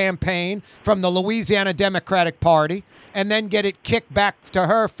from her campaign, from the Louisiana Democratic Party, and then get it kicked back to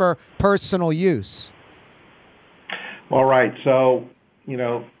her for personal use. All right. So, you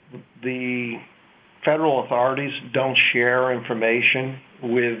know, the federal authorities don't share information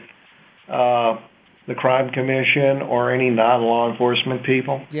with the Crime Commission or any non-law enforcement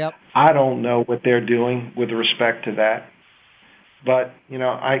people. Yep. I don't know what they're doing with respect to that. But, you know,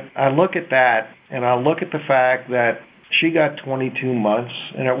 I look at that, and I look at the fact that she got 22 months,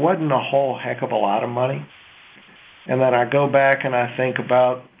 and it wasn't a whole heck of a lot of money. And then I go back and I think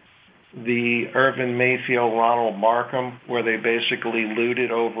about the Irvin Mayfield, Ronald Markham, where they basically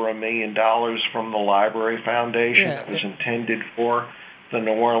looted over $1 million from the Library Foundation that was intended for the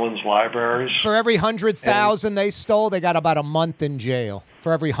New Orleans libraries. For every 100,000 they stole, they got about a month in jail.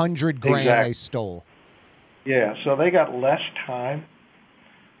 For every 100 grand they stole. Yeah, so they got less time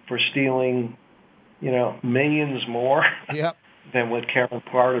for stealing, you know, millions more than what Karen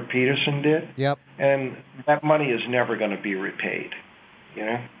Carter Peterson did. Yep. And that money is never going to be repaid, you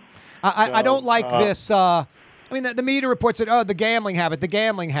know? I don't like this. I mean, the media reports that, the gambling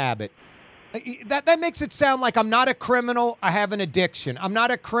habit. That makes it sound like I'm not a criminal, I have an addiction. I'm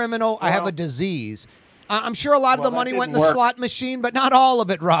not a criminal, I have a disease. I'm sure a lot of the money went in the slot machine, but not all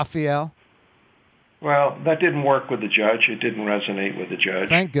of it, Raphael. Well, that didn't work with the judge. It didn't resonate with the judge.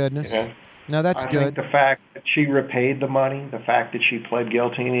 Thank goodness. You know? No, that's good. I think the fact that she repaid the money, the fact that she pled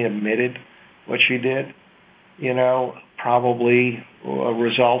guilty and admitted what she did, you know, probably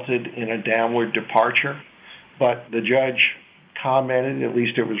resulted in a downward departure. But the judge commented, at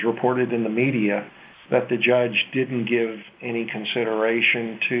least it was reported in the media, that the judge didn't give any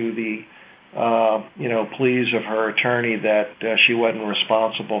consideration to the pleas of her attorney that she wasn't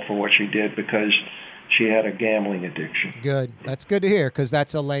responsible for what she did because she had a gambling addiction. Good. That's good to hear because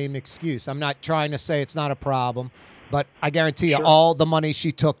that's a lame excuse. I'm not trying to say it's not a problem, but I guarantee you all the money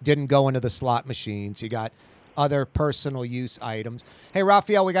she took didn't go into the slot machines. You got other personal use items. Hey,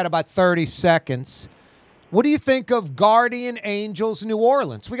 Raphael, we got about 30 seconds. What do you think of Guardian Angels New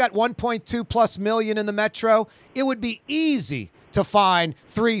Orleans? We got 1.2+ million in the metro. It would be easy to find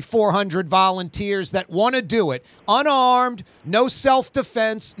 300-400 volunteers that want to do it. Unarmed, no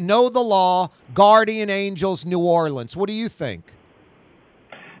self-defense, know the law, Guardian Angels New Orleans. What do you think?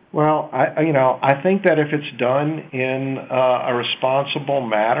 Well, I think that if it's done in a responsible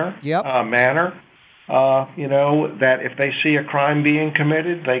manner, that if they see a crime being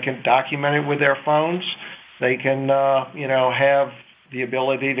committed, they can document it with their phones. They can, have the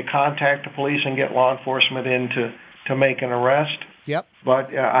ability to contact the police and get law enforcement in to make an arrest. Yep.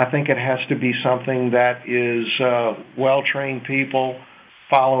 But I think it has to be something that is well-trained people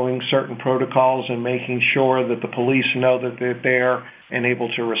following certain protocols and making sure that the police know that they're there and able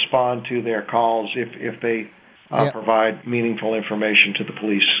to respond to their calls if they provide meaningful information to the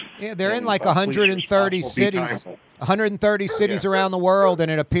police. Yeah, they're in like 130 cities. 130 cities around the world,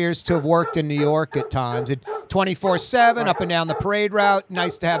 and it appears to have worked in New York at times. 24/7, up and down the parade route.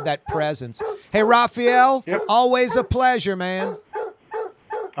 Nice to have that presence. Hey, Raphael, always a pleasure, man.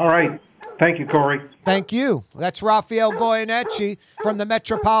 All right. Thank you, Corey. Thank you. That's Raphael Goyeneche from the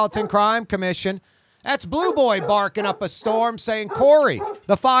Metropolitan Crime Commission. That's Blue Boy barking up a storm saying, Corey,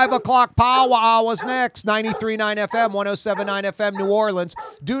 the 5 o'clock power hour's next. 93.9 FM, 107.9 FM, New Orleans.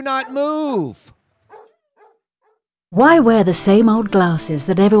 Do not move. Why wear the same old glasses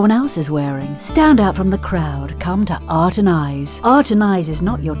that everyone else is wearing? Stand out from the crowd. Come to Art and Eyes. Art and Eyes is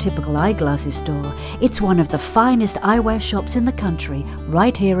not your typical eyeglasses store. It's one of the finest eyewear shops in the country,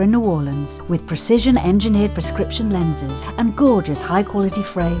 right here in New Orleans, with precision-engineered prescription lenses and gorgeous high-quality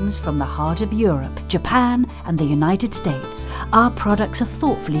frames from the heart of Europe, Japan, and the United States. Our products are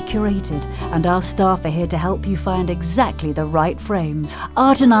thoughtfully curated, and our staff are here to help you find exactly the right frames.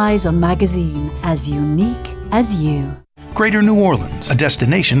 Art and Eyes on Magazine, as unique as you. Greater New Orleans, a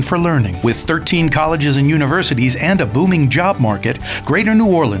destination for learning. With 13 colleges and universities and a booming job market, Greater New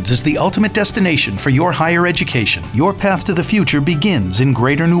Orleans is the ultimate destination for your higher education. Your path to the future begins in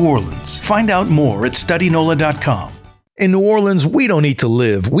Greater New Orleans. Find out more at studynola.com. In New Orleans, we don't eat to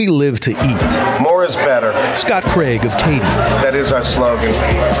live, we live to eat. More is better. Scott Craig of Katie's. That is our slogan.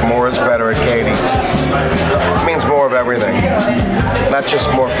 More is better at Katie's. It means more of everything. Not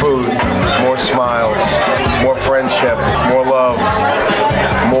just more food, more smiles, more friendship, more love,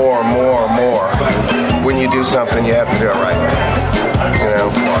 more. When you do something, you have to do it right. You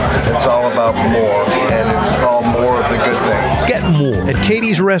know, it's all about more, and it's all more of the good things. Get more at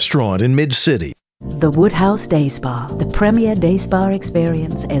Katie's Restaurant in Mid-City. The Woodhouse Day Spa, the premier day spa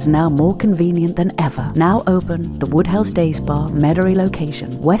experience, is now more convenient than ever. Now open, the Woodhouse Day Spa, Metairie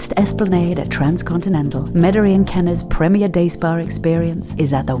location, West Esplanade at Transcontinental. Metairie and Kenner's premier day spa experience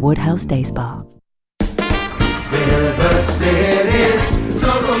is at the Woodhouse Day Spa. River City's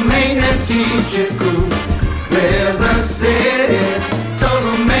total maintenance keeps you cool. River City's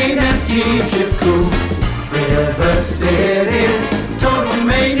total maintenance keeps you cool. River City's total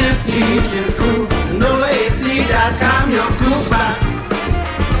maintenance keeps you cool. NolaAC.com, your cool spot.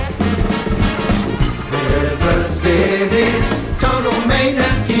 River City's total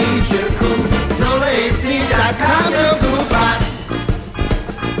maintenance keeps you cool. NolaAC.com, your cool spot.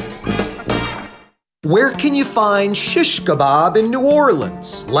 Where can you find shish kebab in New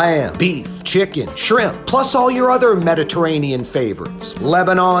Orleans? Lamb, beef, chicken, shrimp, plus all your other Mediterranean favorites.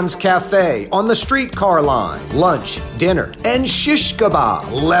 Lebanon's Cafe on the streetcar line. Lunch, dinner, and shish kebab.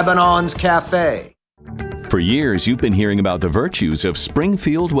 Lebanon's Cafe. For years, you've been hearing about the virtues of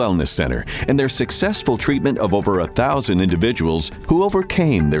Springfield Wellness Center and their successful treatment of over 1,000 individuals who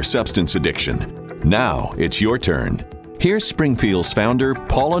overcame their substance addiction. Now it's your turn. Here's Springfield's founder,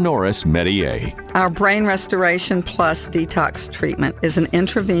 Paula Norris Metier. Our Brain Restoration Plus Detox Treatment is an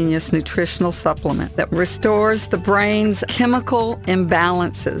intravenous nutritional supplement that restores the brain's chemical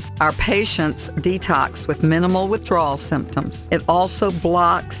imbalances. Our patients detox with minimal withdrawal symptoms. It also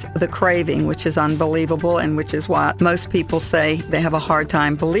blocks the craving, which is unbelievable and which is why most people say they have a hard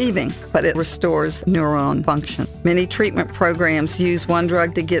time believing, but it restores neuron function. Many treatment programs use one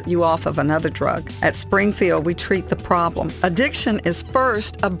drug to get you off of another drug. At Springfield, we treat the problem. Addiction is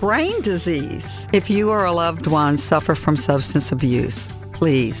first a brain disease. If you or a loved one suffer from substance abuse,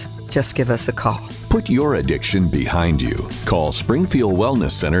 please just give us a call. Put your addiction behind you. Call Springfield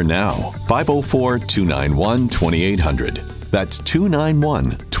Wellness Center now, 504-291-2800. That's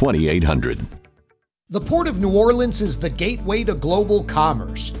 291-2800. The Port of New Orleans is the gateway to global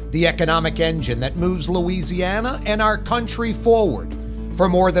commerce, the economic engine that moves Louisiana and our country forward. For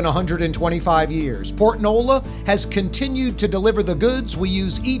more than 125 years, Port Nola has continued to deliver the goods we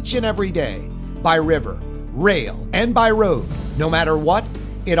use each and every day, by river, rail, and by road. No matter what,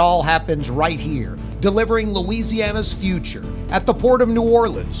 it all happens right here, delivering Louisiana's future at the Port of New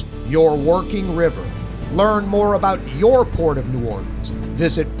Orleans, your working river. Learn more about your Port of New Orleans.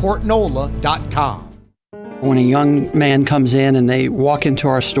 Visit portnola.com. When a young man comes in and they walk into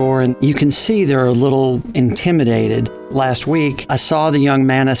our store, and you can see they're a little intimidated. Last week, I saw the young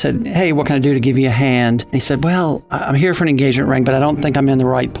man. I said, "Hey, what can I do to give you a hand?" And he said, "Well, I'm here for an engagement ring, but I don't think I'm in the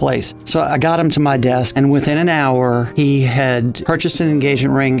right place." So I got him to my desk, and within an hour, he had purchased an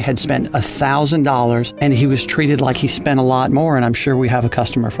engagement ring, had spent $1,000, and he was treated like he spent a lot more, and I'm sure we have a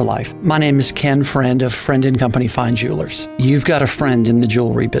customer for life. My name is Ken Friend of Friend & Company Fine Jewelers. You've got a friend in the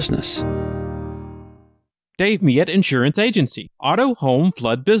jewelry business. Dave Miette Insurance Agency. Auto, home,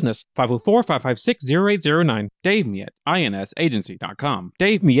 flood business. 504-556-0809. Dave Miette, INSagency.com.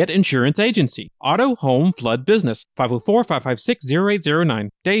 Dave Miette Insurance Agency. Auto, home, flood business. 504-556-0809.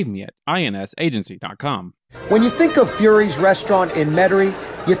 Dave Miette, INSagency.com. When you think of Fury's Restaurant in Metairie,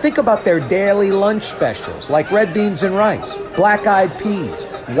 you think about their daily lunch specials like red beans and rice, black-eyed peas,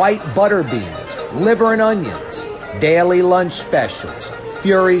 white butter beans, liver and onions. Daily lunch specials.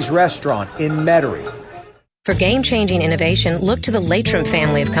 Fury's Restaurant in Metairie. For game-changing innovation, look to the Latrim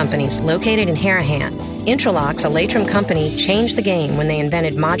family of companies located in Harahan. Intralox, a Latrim company, changed the game when they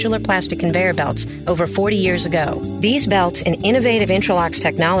invented modular plastic conveyor belts over 40 years ago. These belts and innovative Intralox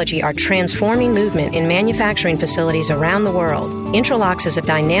technology are transforming movement in manufacturing facilities around the world. Intralox is a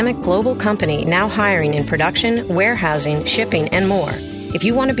dynamic global company now hiring in production, warehousing, shipping, and more. If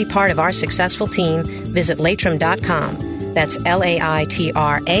you want to be part of our successful team, visit Latrim.com. That's LAITRAM.com.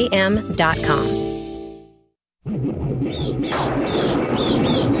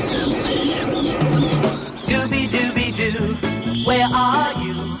 Scooby-Dooby-Doo, where are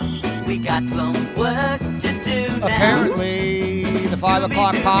you? We got some work to do now. Apparently, the 5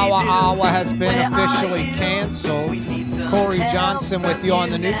 o'clock Power Hour has been officially canceled. Corey Johnson with you on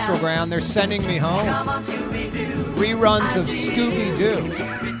the neutral ground. They're sending me home. Reruns of Scooby-Doo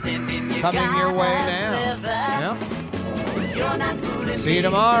coming your way now. Yep. See you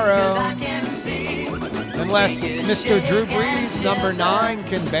tomorrow. Unless Mr. Drew Brees, number 9,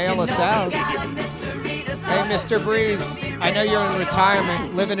 can bail us out. Hey, Mr. Brees, I know you're in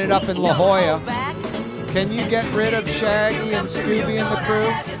retirement, living it up in La Jolla. Can you get rid of Shaggy and Scooby and the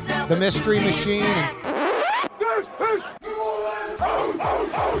crew? The Mystery Machine?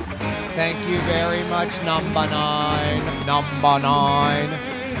 Thank you very much, number 9. Number 9.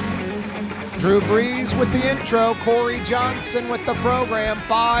 Drew Brees with the intro, Corey Johnson with the program,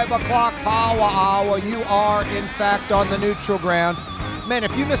 5 o'clock Power Hour. You are, in fact, on the neutral ground. Man,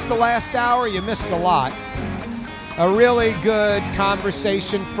 if you missed the last hour, you missed a lot. A really good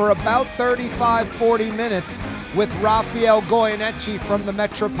conversation for about 35-40 minutes with Rafael Goyeneche from the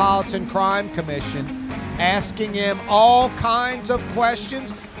Metropolitan Crime Commission, asking him all kinds of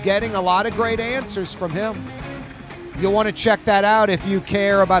questions, getting a lot of great answers from him. You'll want to check that out if you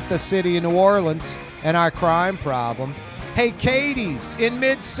care about the city of New Orleans and our crime problem. Hey, Katie's in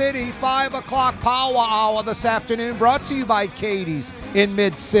Mid-City, 5 o'clock Power Hour this afternoon, brought to you by Katie's in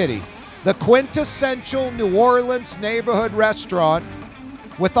Mid-City, the quintessential New Orleans neighborhood restaurant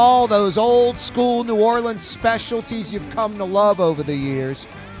with all those old school New Orleans specialties you've come to love over the years.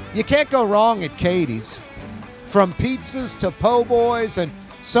 You can't go wrong at Katie's. From pizzas to po' boys and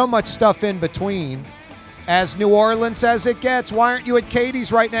so much stuff in between. As New Orleans as it gets, why aren't you at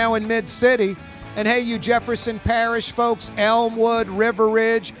Katie's right now in Mid-City? And hey, you Jefferson Parish folks, Elmwood, River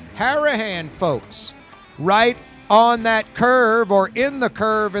Ridge, Harahan folks, right on that curve or in the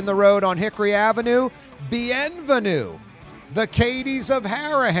curve in the road on Hickory Avenue, Bienvenue, the Katie's of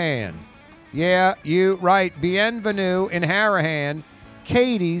Harahan. Yeah, you right, Bienvenue in Harahan,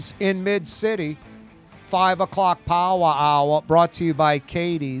 Katie's in Mid-City, 5 o'clock Power Hour, brought to you by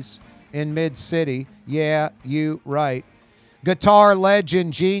Katie's in Mid-City. Yeah, you right. Guitar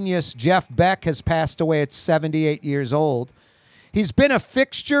legend, genius Jeff Beck has passed away at 78 years old. He's been a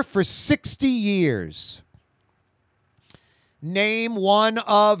fixture for 60 years. Name one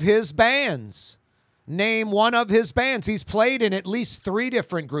of his bands. Name one of his bands. He's played in at least 3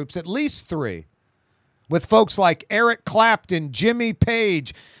 different groups, at least 3, with folks like Eric Clapton, Jimmy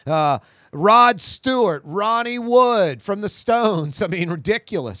Page, Rod Stewart, Ronnie Wood from the Stones. I mean,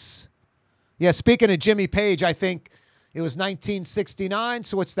 ridiculous. Yeah, speaking of Jimmy Page, I think it was 1969,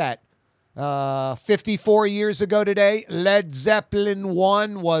 so what's that? 54 years ago today, Led Zeppelin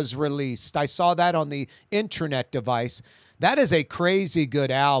 1 was released. I saw that on the intranet device. That is a crazy good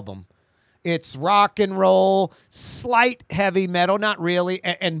album. It's rock and roll, slight heavy metal, not really,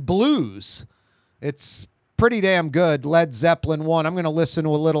 and blues. It's pretty damn good, Led Zeppelin 1. I'm going to listen to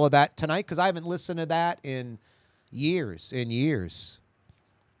a little of that tonight because I haven't listened to that in years.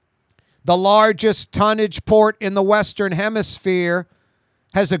 The largest tonnage port in the Western Hemisphere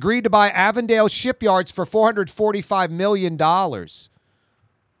has agreed to buy Avondale Shipyards for $445 million. We'll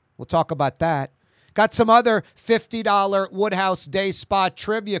talk about that. Got some other $50 Woodhouse Day Spa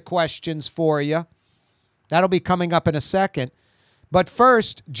trivia questions for you. That'll be coming up in a second. But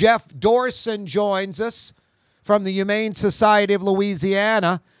first, Jeff Dorson joins us from the Humane Society of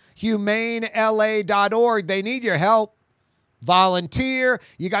Louisiana, humanela.org. They need your help. Volunteer.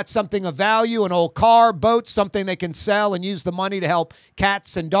 You got something of value, an old car, boat, something they can sell and use the money to help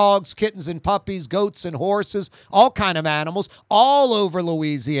cats and dogs, kittens and puppies, goats and horses, all kind of animals all over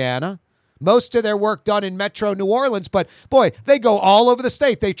Louisiana. Most of their work done in Metro New Orleans, but boy, they go all over the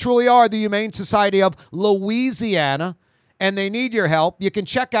state. They truly are the Humane Society of Louisiana, and they need your help. You can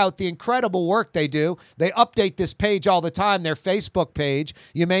check out the incredible work they do. They update this page all the time, their Facebook page,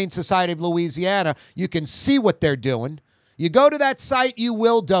 Humane Society of Louisiana. You can see what they're doing. You go to that site, you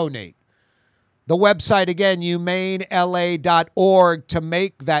will donate. The website, again, humanela.org to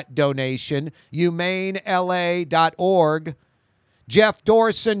make that donation, humanela.org. Jeff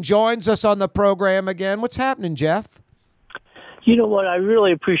Dorson joins us on the program again. What's happening, Jeff? You know what? I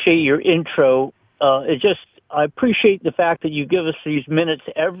really appreciate your intro I appreciate the fact that you give us these minutes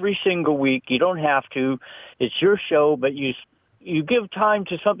every single week. You don't have to. It's your show, but you give time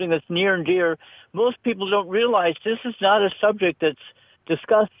to something that's near and dear. Most people don't realize this is not a subject that's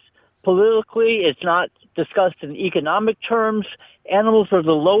discussed politically. It's not discussed in economic terms. Animals are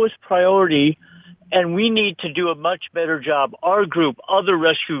the lowest priority, and we need to do a much better job, our group, other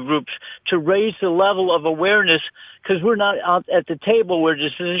rescue groups, to raise the level of awareness, because we're not out at the table where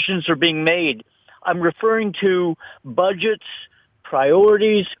decisions are being made. I'm referring to budgets,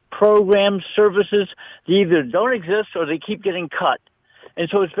 priorities, programs, services. They either don't exist or they keep getting cut. And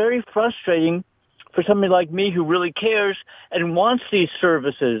so it's very frustrating for somebody like me who really cares and wants these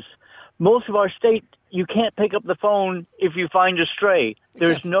services. Most of our state, you can't pick up the phone if you find a stray.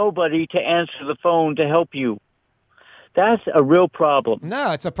 There's nobody to answer the phone to help you. That's a real problem.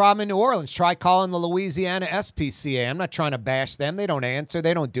 No, it's a problem in New Orleans. Try calling the Louisiana SPCA. I'm not trying to bash them. They don't answer.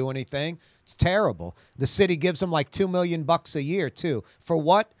 They don't do anything. It's terrible. The city gives them like $2 million a year, too. For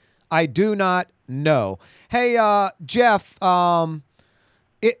what? I do not know. Hey, Jeff,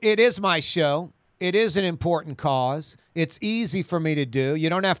 it is my show. It is an important cause. It's easy for me to do. You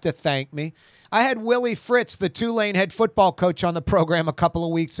don't have to thank me. I had Willie Fritz, the Tulane head football coach, on the program a couple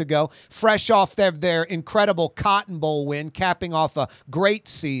of weeks ago, fresh off their incredible Cotton Bowl win, capping off a great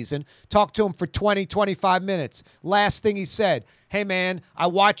season. Talked to him for 20, 25 minutes. Last thing he said, hey, man, I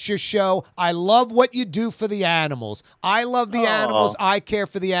watch your show. I love what you do for the animals. I love the animals. I care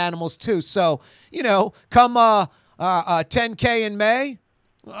for the animals, too. So, come 10K in May,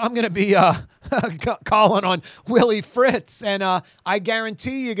 I'm going to be calling on Willie Fritz, and I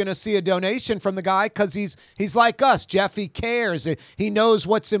guarantee you're going to see a donation from the guy because he's like us, Jeff. He cares. He knows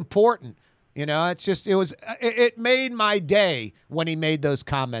what's important. It made my day when he made those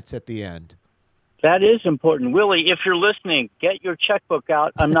comments at the end. That is important. Willie, if you're listening, get your checkbook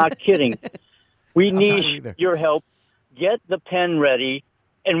out. I'm not kidding. We need your help. Get the pen ready,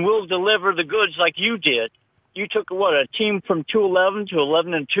 and we'll deliver the goods like you did. You took, a team from 2-11 to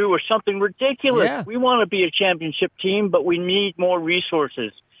 11-2 or something ridiculous. Yeah. We want to be a championship team, but we need more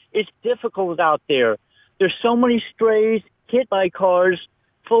resources. It's difficult out there. There's so many strays hit by cars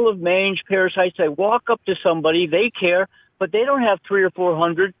full of mange parasites. They walk up to somebody, they care, but they don't have 300 or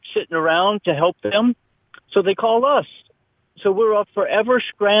 400 sitting around to help them, so they call us. So we're up forever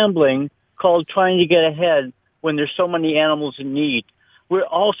scrambling, called trying to get ahead when there's so many animals in need. We're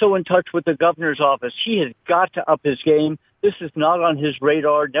also in touch with the governor's office. He has got to up his game. This is not on his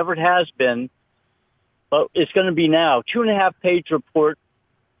radar, never has been, but it's going to be now. 2.5-page report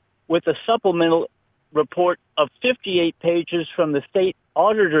with a supplemental report of 58 pages from the state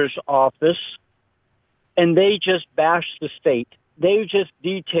auditor's office, and they just bashed the state. They just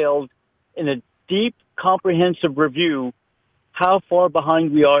detailed in a deep, comprehensive review how far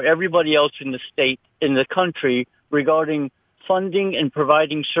behind we are, everybody else in the state, in the country, regarding funding and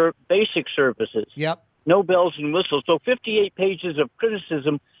providing basic services. Yep. No bells and whistles. So 58 pages of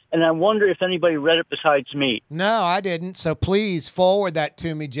criticism, and I wonder if anybody read it besides me. No, I didn't. So please forward that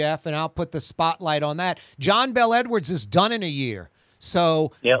to me, Jeff, and I'll put the spotlight on that. John Bell Edwards is done in a year.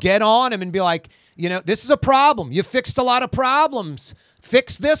 So Get on him and be like, this is a problem. You fixed a lot of problems.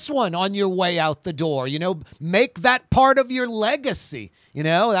 Fix this one on your way out the door. Make that part of your legacy.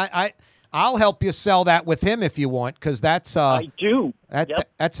 I'll help you sell that with him if you want, because that's I do.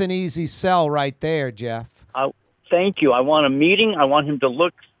 That's an easy sell right there, Jeff. Thank you. I want a meeting. I want him to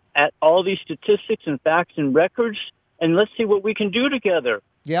look at all these statistics and facts and records, and let's see what we can do together.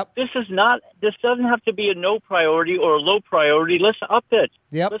 Yep. This doesn't have to be a no priority or a low priority. Let's up it.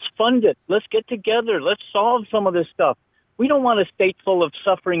 Yep. Let's fund it. Let's get together. Let's solve some of this stuff. We don't want a state full of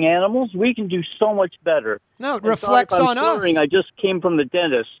suffering animals. We can do so much better. No, it reflects on us. I just came from the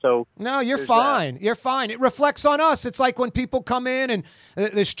dentist, so... No, you're fine. You're fine. It reflects on us. It's like when people come in and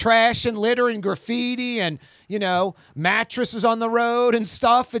there's trash and litter and graffiti and, mattresses on the road and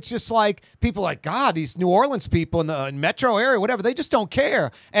stuff. It's just like people are like, God, these New Orleans people in the metro area, whatever, they just don't care.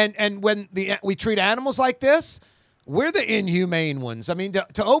 And when we treat animals like this, we're the inhumane ones. I mean,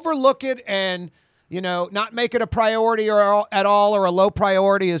 to overlook it and... not make it a priority at all or a low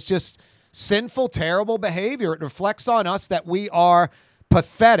priority is just sinful, terrible behavior. It reflects on us that we are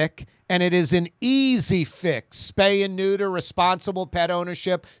pathetic, and it is an easy fix. Spay and neuter, responsible pet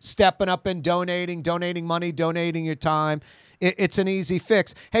ownership, stepping up and donating money, donating your time. It's an easy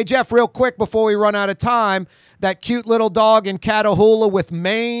fix. Hey, Jeff, real quick before we run out of time, that cute little dog in Catahoula with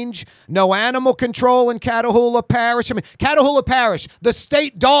mange, no animal control in Catahoula Parish. I mean, Catahoula Parish, the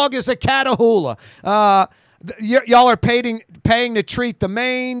state dog is a Catahoula. Y'all are paying to treat the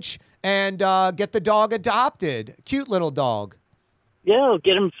mange and get the dog adopted. Cute little dog. Yeah,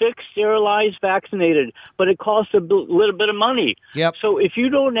 get them fixed, sterilized, vaccinated. But it costs a little bit of money. Yep. So if you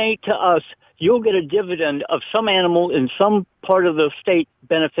donate to us, you'll get a dividend of some animal in some part of the state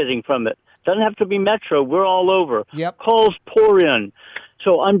benefiting from it. Doesn't have to be Metro. We're all over. Yep. Calls pour in.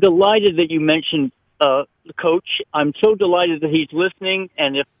 So I'm delighted that you mentioned the coach. I'm so delighted that he's listening.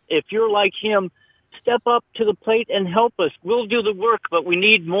 And if you're like him, step up to the plate and help us. We'll do the work, but we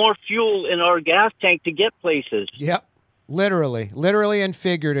need more fuel in our gas tank to get places. Yep. Literally and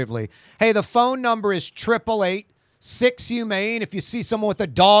figuratively. Hey, the phone number is 888-6-HUMANE. If you see someone with a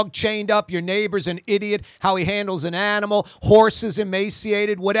dog chained up, your neighbor's an idiot, how he handles an animal, horse is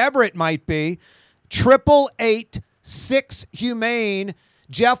emaciated, whatever it might be, 888-6-HUMANE.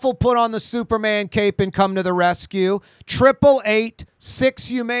 Jeff will put on the Superman cape and come to the rescue.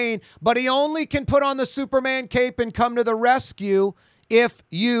 888-6-HUMANE. But he only can put on the Superman cape and come to the rescue if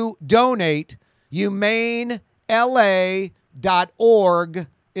you donate. HumaneLA.org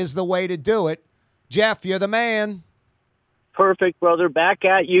is the way to do it. Jeff, you're the man. Perfect, brother. Back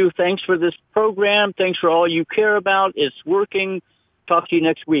at you. Thanks for this program. Thanks for all you care about. It's working. Talk to you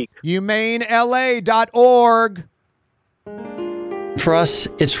next week. HumaneLA.org. For us,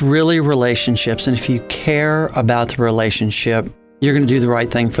 it's really relationships. And if you care about the relationship, you're going to do the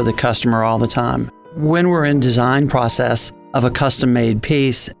right thing for the customer all the time. When we're in design process of a custom-made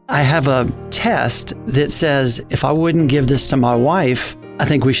piece, I have a test that says, if I wouldn't give this to my wife, I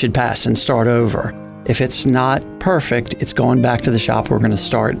think we should pass and start over. If it's not perfect, it's going back to the shop. We're going to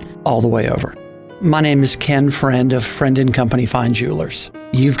start all the way over. My name is Ken Friend of Friend & Company Fine Jewelers.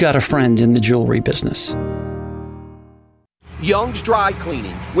 You've got a friend in the jewelry business. Young's Dry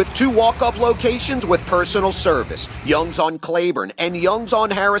Cleaning, with 2 walk-up locations with personal service. Young's on Claiborne and Young's on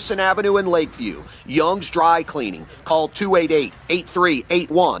Harrison Avenue in Lakeview. Young's Dry Cleaning. Call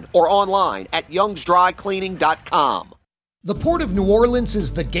 288-8381 or online at youngsdrycleaning.com. The Port of New Orleans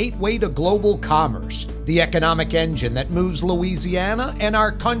is the gateway to global commerce, the economic engine that moves Louisiana and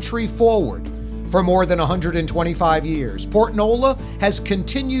our country forward. For more than 125 years, Port Nola has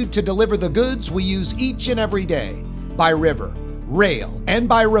continued to deliver the goods we use each and every day. By river, rail, and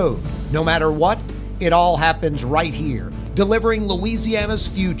by road. No matter what, it all happens right here, delivering Louisiana's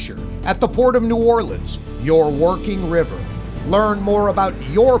future at the Port of New Orleans, your working river. Learn more about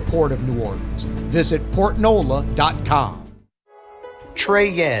your Port of New Orleans. Visit portnola.com. Trey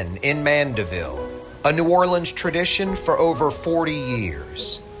Yen in Mandeville, a New Orleans tradition for over 40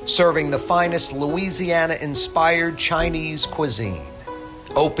 years, serving the finest Louisiana-inspired Chinese cuisine.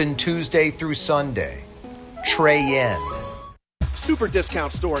 Open Tuesday through Sunday. Trey Yen. Super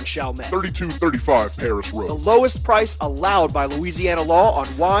discount store in Chalmette. 3235 Paris Road. The lowest price allowed by Louisiana law on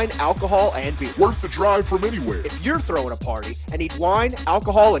wine, alcohol, and beer. Worth the drive from anywhere. If you're throwing a party and need wine,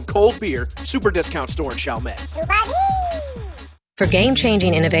 alcohol, and cold beer, super discount store in Chalmette. For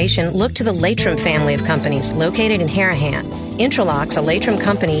game-changing innovation, look to the Latrim family of companies located in Harahan. Intralox, a Latrim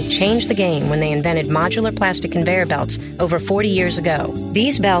company, changed the game when they invented modular plastic conveyor belts over 40 years ago.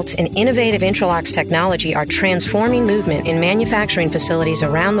 These belts and innovative Intralox technology are transforming movement in manufacturing facilities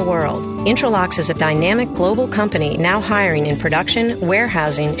around the world. Intralox is a dynamic global company now hiring in production,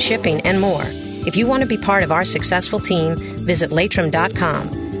 warehousing, shipping, and more. If you want to be part of our successful team, visit Latrim.com.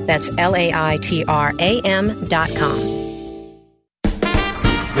 That's LAITRAM.com.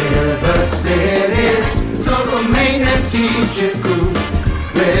 River City's total maintenance keeps you cool.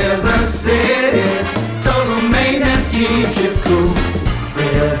 River City's total maintenance keeps you cool.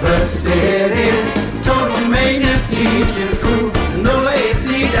 River City's total maintenance keeps you cool.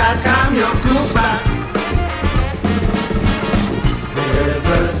 NolaAC.com, your cool spot.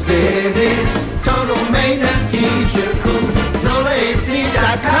 River City's total maintenance keeps you cool.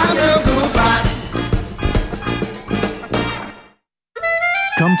 NolaAC.com, your cool spot.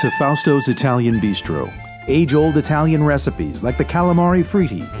 Come to Fausto's Italian Bistro. Age-old Italian recipes like the calamari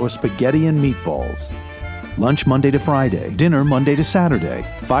fritti or spaghetti and meatballs. Lunch Monday to Friday, dinner Monday to Saturday.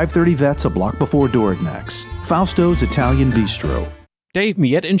 530 Vets, a block before Dorignax. Fausto's Italian Bistro. Dave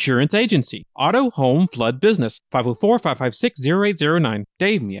Miette Insurance Agency. Auto, home, flood, business. 504-556-0809.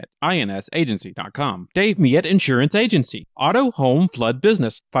 Dave Miette, INSagency.com. Dave Miette Insurance Agency. Auto, home, flood,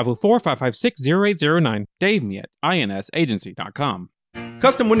 business. 504-556-0809. Dave Miette, INSagency.com.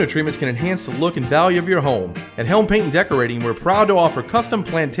 Custom window treatments can enhance the look and value of your home. At Helm Paint and Decorating, we're proud to offer custom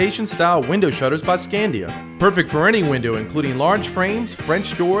plantation-style window shutters by Scandia. Perfect for any window, including large frames,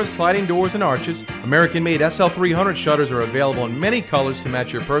 French doors, sliding doors, and arches. American-made SL300 shutters are available in many colors to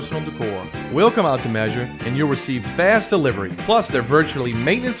match your personal decor. We'll come out to measure, and you'll receive fast delivery. Plus, they're virtually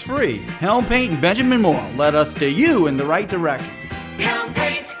maintenance-free. Helm Paint and Benjamin Moore let us steer you in the right direction. Helm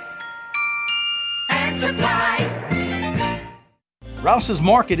Paint and Supply. Rouse's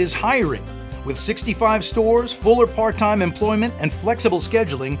Market is hiring. With 65 stores, full or part-time employment, and flexible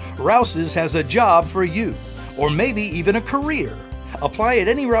scheduling, Rouse's has a job for you, or maybe even a career. Apply at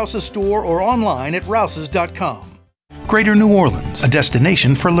any Rouse's store or online at rouses.com. Greater New Orleans, a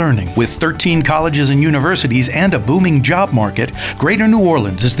destination for learning. With 13 colleges and universities and a booming job market, Greater New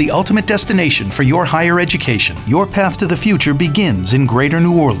Orleans is the ultimate destination for your higher education. Your path to the future begins in Greater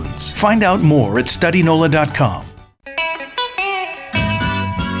New Orleans. Find out more at studynola.com.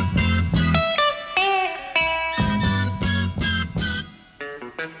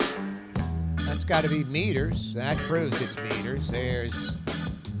 That's got to be meters. That proves it's meters. There's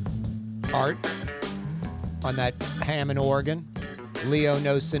Art on that Hammond organ. Leo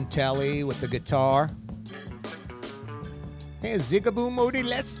Nocentelli with the guitar. Hey, Zigaboo Moody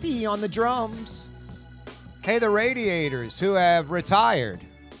Lesty on the drums. Hey, the Radiators, who have retired,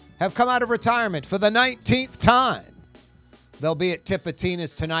 have come out of retirement for the 19th time. They'll be at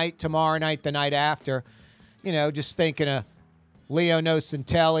Tipitina's tonight, tomorrow night, the night after. You know, just thinking of Leo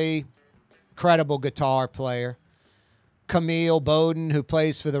Nocentelli, incredible guitar player. Camille Bowden, who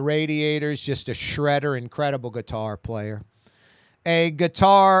plays for the Radiators, just a shredder, incredible guitar player. A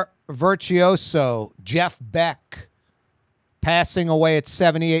guitar virtuoso, Jeff Beck, passing away at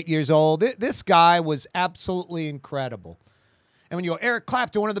 78 years old. This guy was absolutely incredible. And when you go, Eric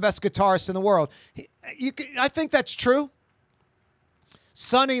Clapton, one of the best guitarists in the world, I think that's true.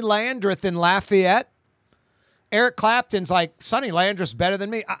 Sonny Landreth in Lafayette. Eric Clapton's like, Sonny Landreth's better than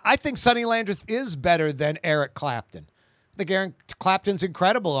me. I think Sonny Landreth is better than Eric Clapton. I think Eric Clapton's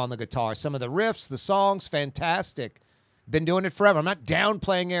incredible on the guitar. Some of the riffs, the songs, fantastic. Been doing it forever. I'm not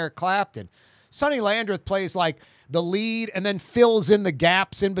downplaying Eric Clapton. Sonny Landreth plays like the lead and then fills in the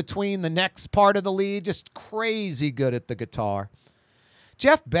gaps in between the next part of the lead. Just crazy good at the guitar.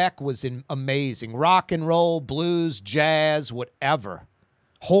 Jeff Beck was amazing. Rock and roll, blues, jazz, whatever.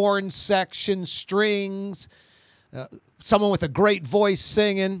 Horn section, strings, someone with a great voice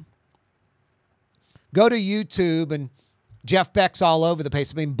singing. Go to YouTube and Jeff Beck's all over the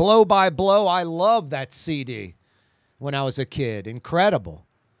place. I mean, Blow by Blow, I love that CD when I was a kid. Incredible.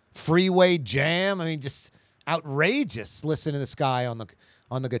 Freeway Jam, I mean, just outrageous. Listen to this guy on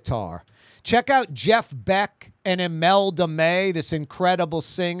the guitar. Check out Jeff Beck and Imelda May, this incredible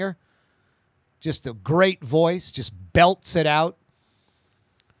singer. Just a great voice, just belts it out.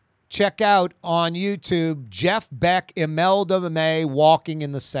 Check out on YouTube, Jeff Beck, Imelda May, Walking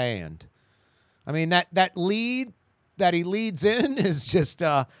in the Sand. I mean, that lead that he leads in is just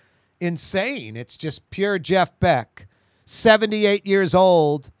insane. It's just pure Jeff Beck. 78 years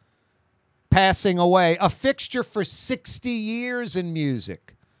old, passing away. A fixture for 60 years in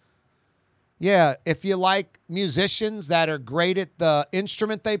music. Yeah, if you like musicians that are great at the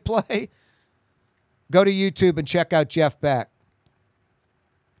instrument they play, go to YouTube and check out Jeff Beck.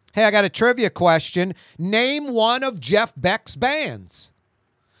 Hey, I got a trivia question. Name one of Jeff Beck's bands.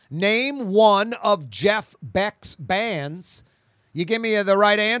 Name one of Jeff Beck's bands. You give me the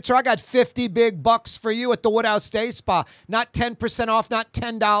right answer, I got 50 big bucks for you at the Woodhouse Day Spa. Not 10% off, not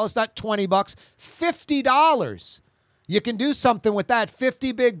 $10, not $20, $50. You can do something with that.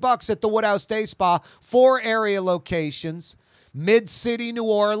 50 big bucks at the Woodhouse Day Spa. 4 area locations. Mid-City, New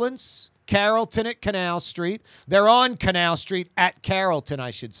Orleans. Carrollton at Canal Street. They're on Canal Street at Carrollton,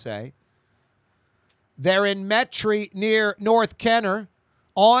 I should say. They're in Metairie near North Kenner,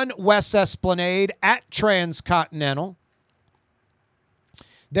 on West Esplanade at Transcontinental.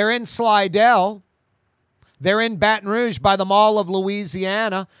 They're in Slidell. They're in Baton Rouge by the Mall of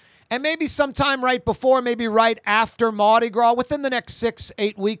Louisiana. And maybe sometime right before, maybe right after Mardi Gras, within the next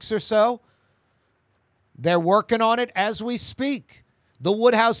 6-8 weeks or so. They're working on it as we speak. The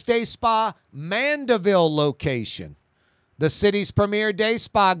Woodhouse Day Spa Mandeville location. The city's premier day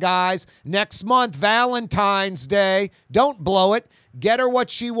spa, guys. Next month, Valentine's Day. Don't blow it. Get her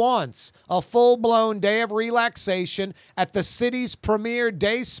what she wants. A full-blown day of relaxation at the city's premier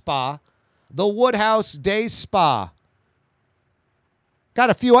day spa, the Woodhouse Day Spa.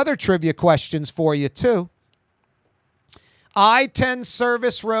 Got a few other trivia questions for you, too. I-10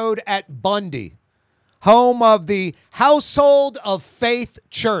 Service Road at Bundy, home of the Household of Faith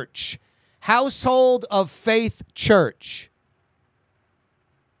Church. Household of Faith Church.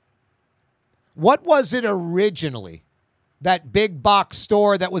 What was it originally? That big box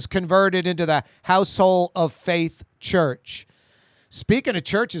store that was converted into the Household of Faith Church. Speaking of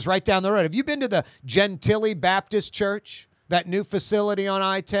churches, right down the road, have you been to the Gentilly Baptist Church, that new facility on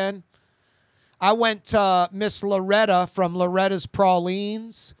I-10? I went to Miss Loretta from Loretta's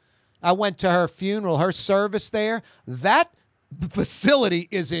Pralines. I went to her funeral, her service there. That facility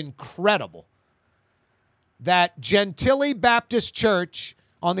is incredible. that Gentilly Baptist Church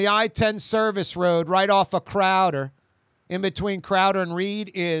on the I-10 service road right off of Crowder, in between Crowder and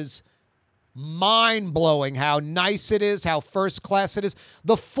Reed, is mind-blowing how nice it is, how first class it is.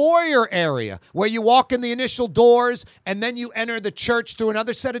 The foyer area where you walk in the initial doors and then you enter the church through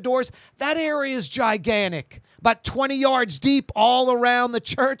another set of doors, that area is gigantic, about 20 yards deep all around the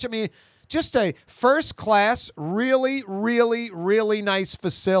church. I mean, just a first class, really, really, really nice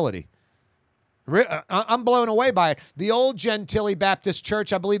facility. I'm blown away by it. The old Gentilly Baptist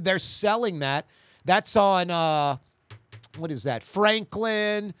Church, I believe they're selling that. That's on, what is that,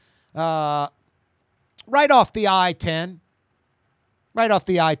 Franklin, right off the I-10. Right off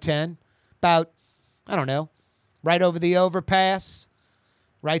the I-10. About, I don't know, right over the overpass.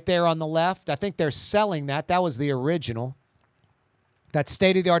 Right there on the left. I think they're selling that. That was the original. That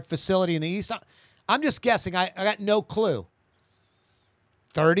state-of-the-art facility in the east. I'm just guessing. I got no clue.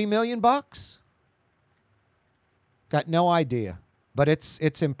 $30 million? Got no idea. But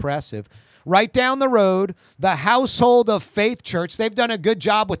it's impressive. Right down the road, the Household of Faith Church. They've done a good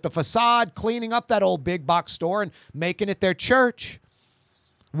job with the facade, cleaning up that old big box store and making it their church.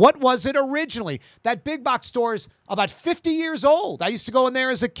 What was it originally? That big box store is about 50 years old. I used to go in there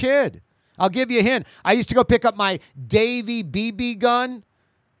as a kid. I'll give you a hint. I used to go pick up my Davy BB gun.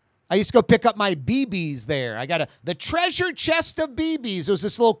 I used to go pick up my BBs there. I got the treasure chest of BBs. It was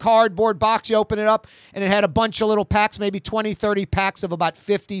this little cardboard box. You open it up, and it had a bunch of little packs, maybe 20, 30 packs of about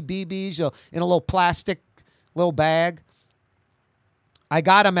 50 BBs in a little plastic little bag. I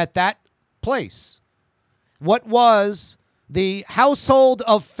got them at that place. What was the Household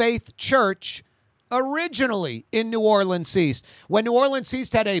of Faith Church originally in New Orleans East? When New Orleans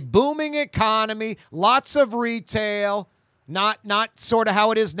East had a booming economy, lots of retail, not sort of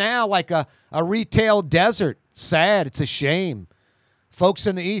how it is now, like a retail desert. Sad. It's a shame. Folks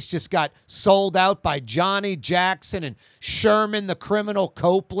in the East just got sold out by Johnny Jackson and Sherman the Criminal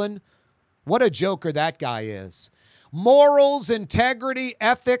Copeland. What a joker that guy is. Morals, integrity,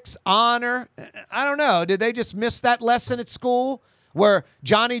 ethics, honor. I don't know. Did they just miss that lesson at school? Where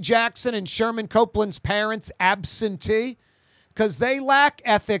Johnny Jackson and Sherman Copeland's parents absentee? Because they lack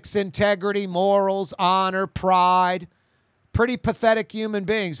ethics, integrity, morals, honor, pride. Pretty pathetic human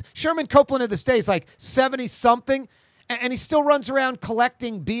beings. Sherman Copeland of this day is like 70-something, and he still runs around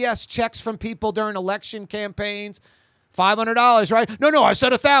collecting BS checks from people during election campaigns. $500, right? No, I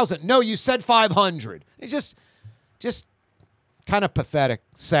said 1,000. No, you said 500. It's just kind of pathetic,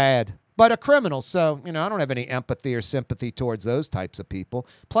 sad. But a criminal, so, I don't have any empathy or sympathy towards those types of people.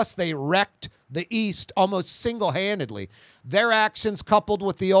 Plus, they wrecked the East almost single-handedly. Their actions coupled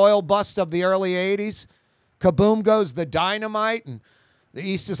with the oil bust of the early 80s, kaboom goes the dynamite, and the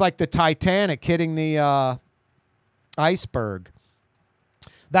East is like the Titanic hitting the iceberg.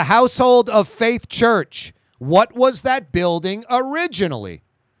 The Household of Faith Church. What was that building originally?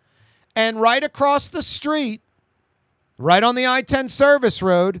 And right across the street, right on the I-10 service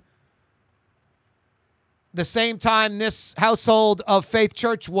road, the same time this Household of Faith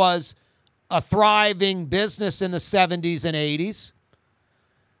Church was a thriving business in the 70s and 80s,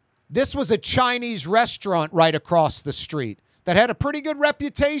 this was a Chinese restaurant right across the street that had a pretty good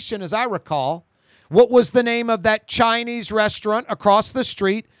reputation, as I recall. What was the name of that Chinese restaurant across the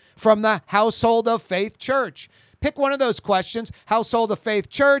street from the Household of Faith Church? Pick one of those questions. Household of Faith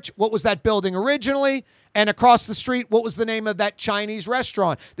Church, what was that building originally? And across the street, what was the name of that Chinese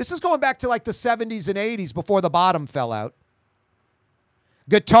restaurant? This is going back to like the 70s and 80s before the bottom fell out.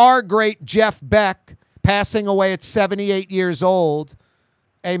 Guitar great Jeff Beck, passing away at 78 years old,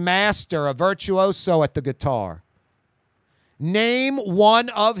 a master, a virtuoso at the guitar. Name one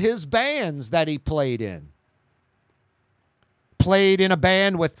of his bands that he played in. Played in a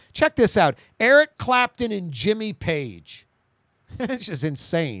band with, check this out, Eric Clapton and Jimmy Page. It's just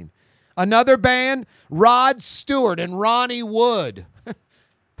insane. Another band, Rod Stewart and Ronnie Wood.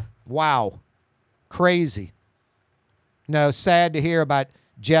 Wow. Crazy. No, sad to hear about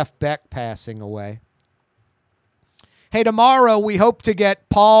Jeff Beck passing away. Hey, tomorrow we hope to get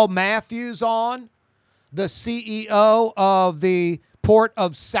Paul Matthews on, the CEO of the Port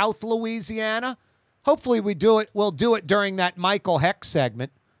of South Louisiana. Hopefully we'll do it during that Michael Heck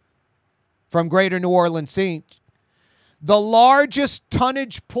segment from Greater New Orleans East. The largest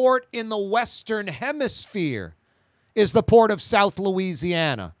tonnage port in the Western Hemisphere is the Port of South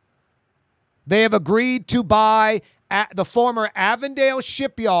Louisiana. They have agreed to buy the former Avondale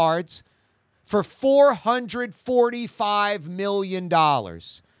shipyards for $445 million.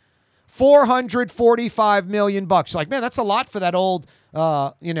 $445 million. Like, man, that's a lot for that old,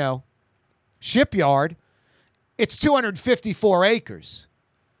 shipyard. It's 254 acres.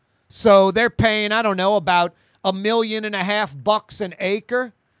 So they're paying, I don't know, about $1.5 million an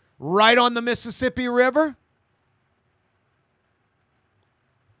acre right on the Mississippi River.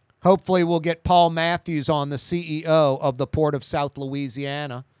 Hopefully we'll get Paul Matthews on, the CEO of the Port of South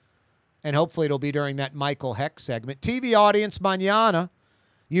Louisiana. And hopefully it'll be during that Michael Heck segment. TV audience mañana.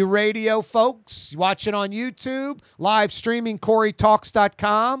 You radio folks, watching on YouTube, live streaming,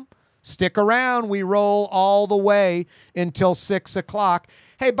 CoreyTalks.com. Stick around. We roll all the way until 6 o'clock.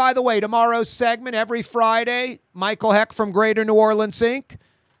 Hey, by the way, tomorrow's segment, every Friday, Michael Heck from Greater New Orleans, Inc.,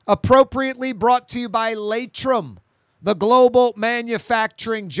 appropriately brought to you by Latrim, the global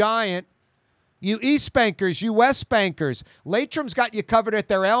manufacturing giant. You East Bankers, you West Bankers, Latrim's got you covered at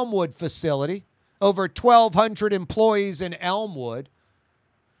their Elmwood facility. Over 1,200 employees in Elmwood.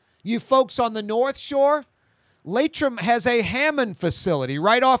 You folks on the North Shore, Latrim has a Hammond facility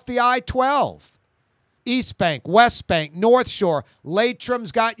right off the I-12. East Bank, West Bank, North Shore,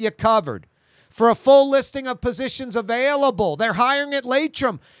 Latrim's got you covered. For a full listing of positions available, they're hiring at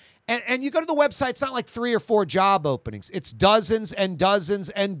Latrim. And you go to the website, it's not like 3 or 4 job openings. It's dozens and dozens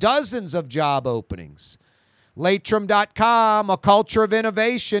and dozens of job openings. Latrim.com, a culture of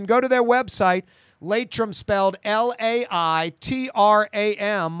innovation. Go to their website, Latrim spelled L-A-I-T-R-A-M,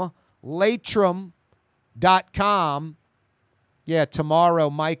 Latrim.com. Yeah, tomorrow,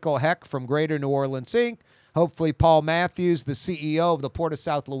 Michael Heck from Greater New Orleans, Inc. Hopefully Paul Matthews, the CEO of the Port of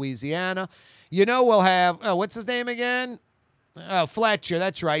South Louisiana. You know we'll have, what's his name again? Fletcher,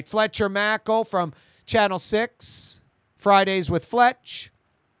 that's right. Fletcher Mackel from Channel 6, Fridays with Fletch.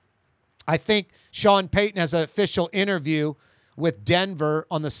 I think Sean Payton has an official interview with Denver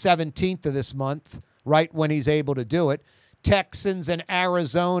on the 17th of this month, right when he's able to do it. Texans and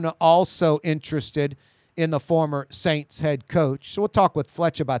Arizona also interested in the former Saints head coach. So we'll talk with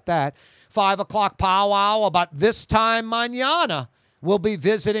Fletch about that. 5 o'clock powwow about this time mañana. We'll be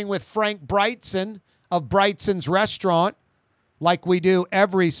visiting with Frank Brightson of Brightson's Restaurant, like we do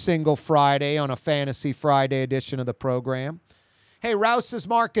every single Friday on a Fantasy Friday edition of the program. Hey, Rouse's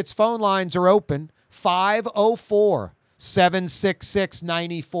Markets phone lines are open.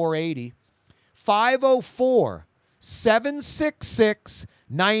 504-766-9480.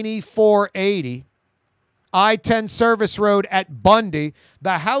 504-766-9480. I-10 Service Road at Bundy,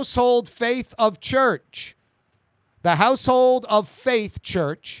 the Household Faith of Church. The Household of Faith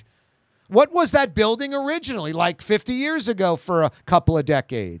Church. What was that building originally, like 50 years ago for a couple of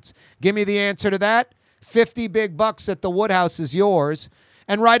decades? Give me the answer to that. 50 big bucks at the Woodhouse is yours.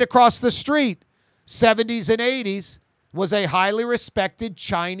 And right across the street, 70s and 80s, was a highly respected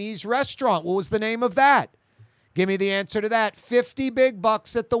Chinese restaurant. What was the name of that? Give me the answer to that. 50 big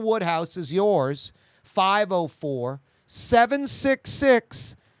bucks at the Woodhouse is yours.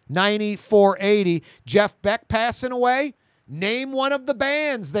 504-766-9480. Jeff Beck passing away? Name one of the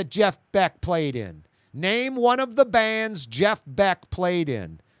bands that Jeff Beck played in. Name one of the bands Jeff Beck played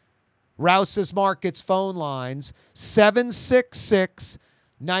in. Rouse's Markets phone lines,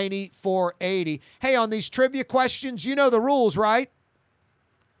 766-9480. Hey, on these trivia questions, you know the rules, right?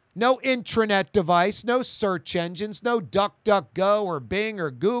 No intranet device, no search engines, no DuckDuckGo or Bing or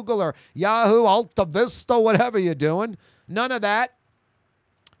Google or Yahoo, Alta Vista, whatever you're doing. None of that.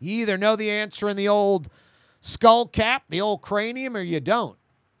 You either know the answer in the old skull cap, the old cranium, or you don't.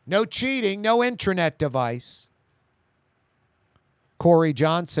 No cheating, no intranet device. Corey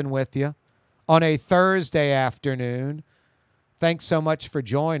Johnson with you on a Thursday afternoon. Thanks so much for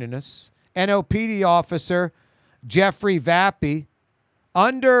joining us. NOPD officer Jeffrey Vappy,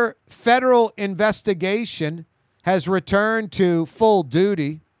 under federal investigation, has returned to full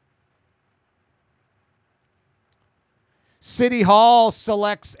duty. City Hall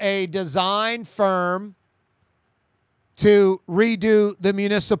selects a design firm to redo the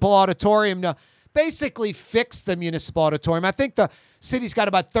municipal auditorium, to basically fix the municipal auditorium. I think the city's got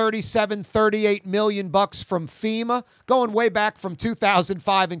about 38 million bucks from FEMA, going way back from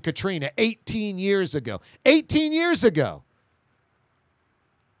 2005 and Katrina, 18 years ago. 18 years ago.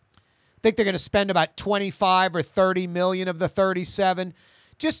 I think they're going to spend about 25 or 30 million of the 37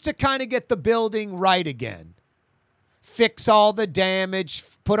 just to kind of get the building right again. Fix all the damage,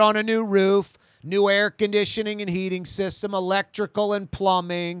 put on a new roof, new air conditioning and heating system, electrical and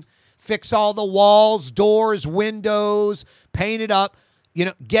plumbing, fix all the walls, doors, windows, paint it up,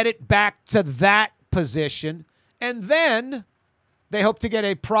 get it back to that position. And then they hope to get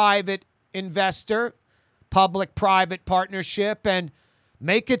a private investor, public-private partnership, and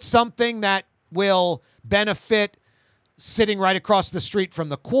make it something that will benefit sitting right across the street from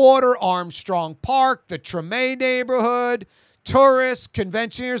the Quarter, Armstrong Park, the Treme neighborhood, tourists,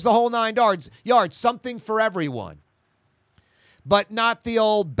 conventioners, the whole 9 yards, something for everyone. but not the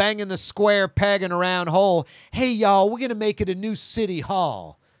old banging the square peg in a round hole. Hey, y'all, we're going to make it a new city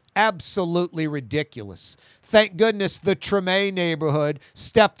hall. Absolutely ridiculous. Thank goodness the Treme neighborhood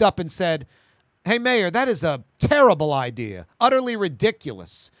stepped up and said, hey, Mayor, that is a terrible idea. Utterly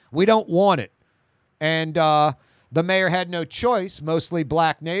ridiculous. We don't want it. And the mayor had no choice. Mostly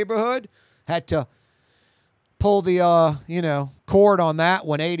black neighborhood. Had to pull the, cord on that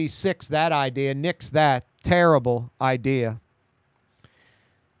one. 86, that idea. Nix that. Terrible idea.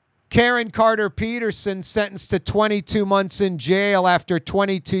 Karen Carter Peterson sentenced to 22 months in jail after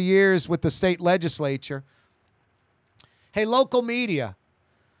 22 years with the state legislature. Hey, local media,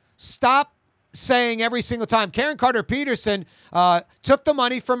 stop saying every single time. Karen Carter Peterson took the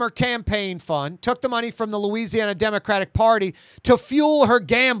money from her campaign fund, took the money from the Louisiana Democratic Party to fuel her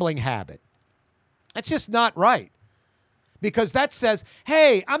gambling habit. That's just not right. Because that says,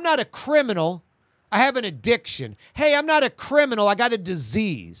 hey, I'm not a criminal. I have an addiction. Hey, I'm not a criminal. I got a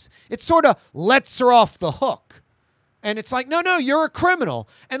disease. It sort of lets her off the hook. And it's like, no, you're a criminal.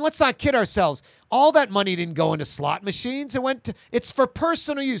 And let's not kid ourselves. All that money didn't go into slot machines. It's for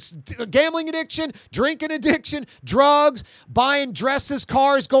personal use. Gambling addiction, drinking addiction, drugs, buying dresses,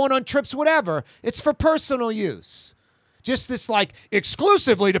 cars, going on trips, whatever. It's for personal use. Just this like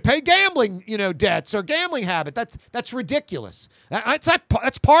exclusively to pay gambling, debts or gambling habit. That's ridiculous.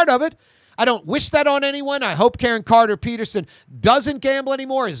 That's part of it. I don't wish that on anyone. I hope Karen Carter Peterson doesn't gamble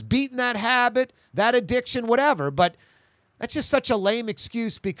anymore, is beaten that habit, that addiction, whatever. But that's just such a lame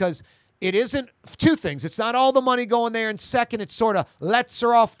excuse because it isn't two things. It's not all the money going there. And second, it sort of lets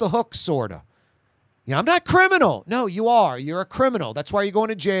her off the hook, sort of. I'm not criminal. No, you are. You're a criminal. That's why you're going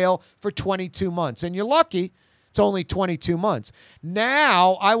to jail for 22 months. And you're lucky it's only 22 months.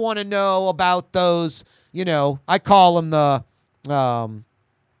 Now I want to know about those, I call them the,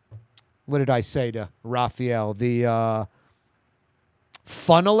 what did I say to Raphael? The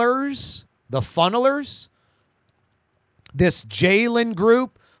funnelers. The funnelers. This Jalen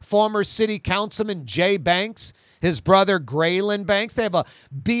Group, former city councilman Jay Banks, his brother Graylin Banks. They have a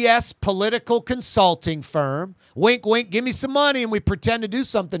BS political consulting firm. Wink, wink, give me some money and we pretend to do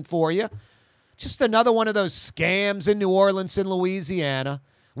something for you. Just another one of those scams in New Orleans and Louisiana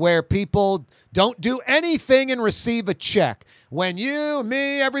where people don't do anything and receive a check. When you,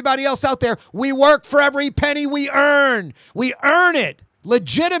 me, everybody else out there, we work for every penny we earn. We earn it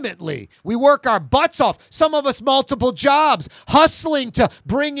legitimately. We work our butts off. Some of us multiple jobs, hustling to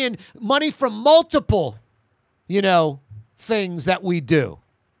bring in money from multiple, things that we do.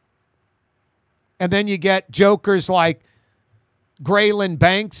 And then you get jokers like Graylin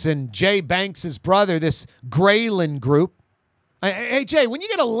Banks and Jay Banks' brother, this Graylin Group. Hey, Jay, when you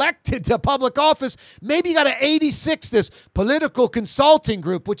get elected to public office, maybe you got to 86 this political consulting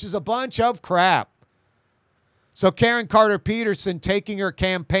group, which is a bunch of crap. So Karen Carter Peterson taking her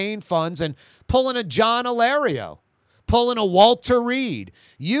campaign funds and pulling a John Alario, pulling a Walter Reed,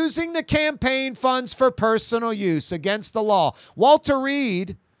 using the campaign funds for personal use against the law. Walter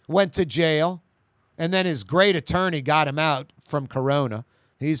Reed went to jail, and then his great attorney got him out from Corona.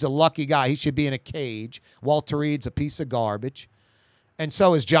 He's a lucky guy. He should be in a cage. Walter Reed's a piece of garbage. And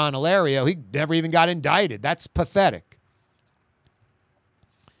so is John Alario. He never even got indicted. That's pathetic.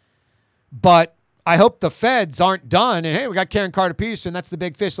 But I hope the feds aren't done. And, hey, we got Karen Carter Peterson. That's the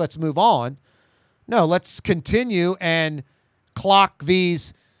big fish. Let's move on. No, let's continue and clock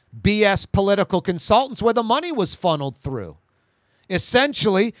these BS political consultants where the money was funneled through.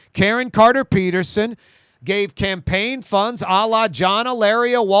 Essentially, Karen Carter Peterson gave campaign funds a la John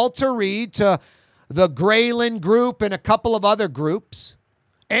Alario, Walter Reed to the Graylin Group and a couple of other groups,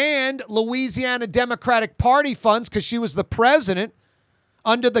 and Louisiana Democratic Party funds because she was the president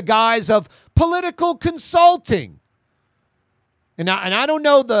under the guise of political consulting. And I don't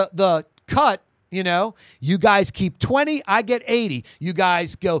know the cut. You guys keep 20, I get 80. You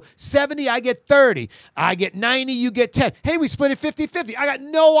guys go 70, I get 30. I get 90, you get 10. Hey, we split it 50-50. I got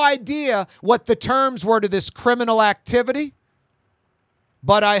no idea what the terms were to this criminal activity,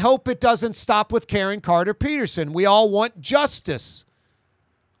 but I hope it doesn't stop with Karen Carter Peterson. We all want justice.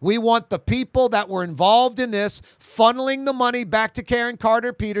 We want the people that were involved in this funneling the money back to Karen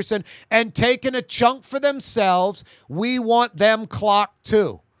Carter Peterson and taking a chunk for themselves. We want them clocked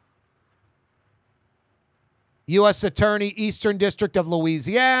too. U.S. Attorney, Eastern District of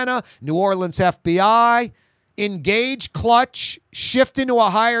Louisiana, New Orleans FBI, engage clutch, shift into a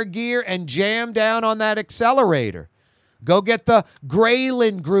higher gear, and jam down on that accelerator. Go get the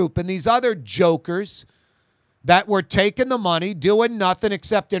Graylin Group and these other jokers that were taking the money, doing nothing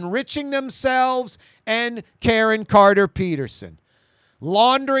except enriching themselves and Karen Carter Peterson.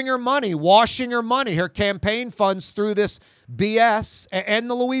 laundering her money, washing her money, her campaign funds through this BS, and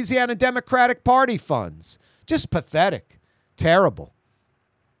the Louisiana Democratic Party funds. Just pathetic. Terrible.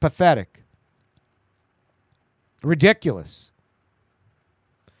 Pathetic. Ridiculous.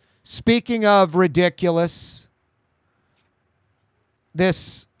 Speaking of ridiculous,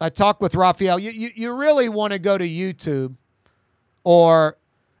 I talked with Raphael. You really want to go to YouTube or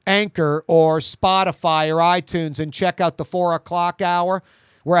Anchor or Spotify or iTunes and check out the 4 o'clock hour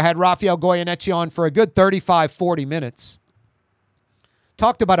where I had Raphael Goyeneche on for a good 35, 40 minutes.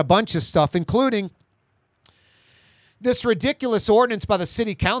 Talked about a bunch of stuff, including this ridiculous ordinance by the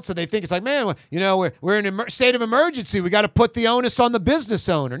city council. They think it's like, man, we're in a state of emergency. We got to put the onus on the business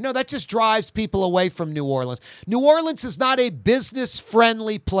owner. No, that just drives people away from New Orleans. New Orleans is not a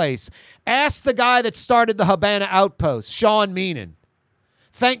business-friendly place. Ask the guy that started the Havana Outpost, Sean Meenan.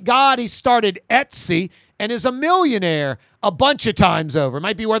 Thank God he started Etsy and is a millionaire a bunch of times over.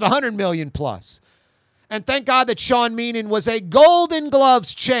 Might be worth $100 million plus. And thank God that Sean Meenan was a Golden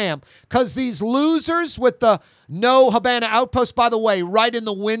Gloves champ, because these losers with the no Havana Outpost, by the way, right in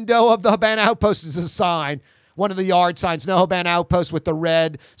the window of the Havana Outpost is a sign, one of the yard signs, no Havana Outpost with the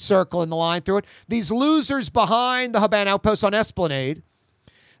red circle and the line through it. These losers behind the Havana Outpost on Esplanade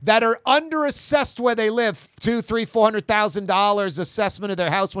that are under-assessed where they live, $200,000, $400,000 assessment of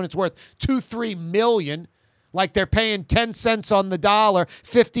their house when it's worth $2-3 million, like they're paying 10 cents on the dollar,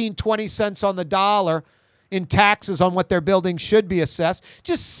 15, 20 cents on the dollar in taxes on what their building should be assessed.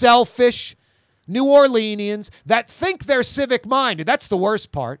 Just selfish New Orleanians that think they're civic-minded. That's the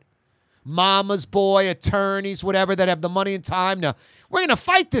worst part. Mama's boy, attorneys, whatever, that have the money and time. Now, we're going to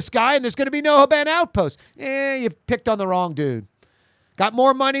fight this guy, and there's going to be no Havana Outpost. You picked on the wrong dude. Got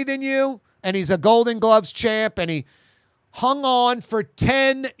more money than you, and he's a Golden Gloves champ, and he hung on for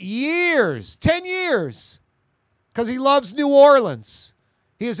 10 years. 10 years. Because he loves New Orleans.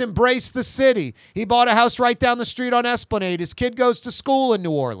 He has embraced the city. He bought a house right down the street on Esplanade. His kid goes to school in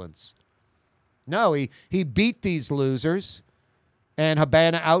New Orleans. No, he beat these losers. And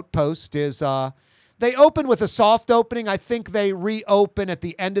Havana Outpost is, they open with a soft opening. I think they reopen at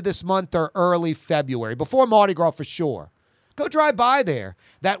the end of this month or early February, before Mardi Gras for sure. Go drive by there.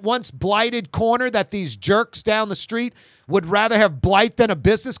 That once blighted corner that these jerks down the street would rather have blight than a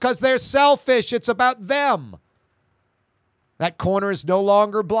business because they're selfish. It's about them. That corner is no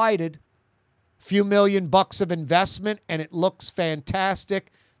longer blighted. Few $1 million of investment, and it looks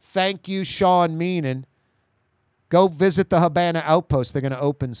fantastic. Thank you, Sean Meenan. Go visit the Havana Outpost. They're going to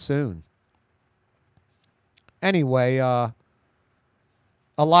open soon. Anyway, a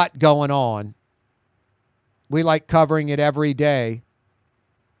lot going on. We like covering it every day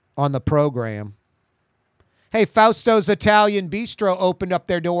on the program. Hey, Fausto's Italian Bistro opened up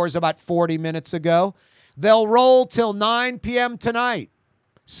their doors about 40 minutes ago. They'll roll till 9 p.m. tonight.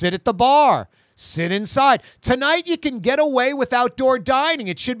 Sit at the bar. Sit inside. Tonight you can get away with outdoor dining.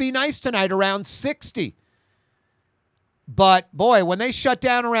 It should be nice tonight, around 60. But, boy, when they shut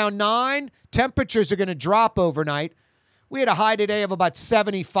down around 9, temperatures are going to drop overnight. We had a high today of about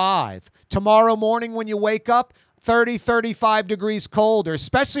 75. Tomorrow morning when you wake up, 30, 35 degrees colder,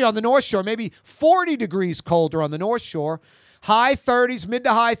 especially on the North Shore, maybe 40 degrees colder on the North Shore. High 30s, mid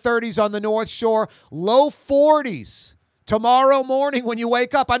to high 30s on the North Shore, low 40s. Tomorrow morning when you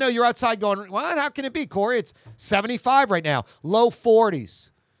wake up, I know you're outside going, what? How can it be, Corey? It's 75 right now, low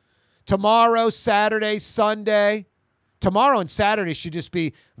 40s. Tomorrow, Saturday, Sunday. Tomorrow and Saturday should just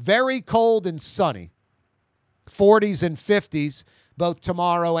be very cold and sunny. 40s and 50s, both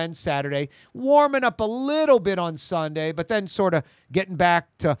tomorrow and Saturday. Warming up a little bit on Sunday, but then sort of getting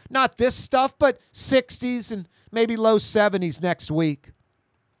back to not this stuff, but 60s and maybe low 70s next week.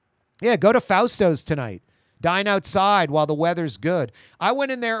 Yeah, go to Fausto's tonight. Dine outside while the weather's good. I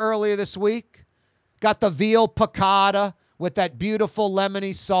went in there earlier this week. Got the veal piccata with that beautiful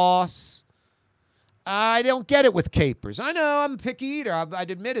lemony sauce. I don't get it with capers. I know I'm a picky eater. I've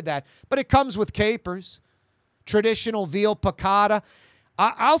admitted that. But it comes with capers. Traditional veal piccata.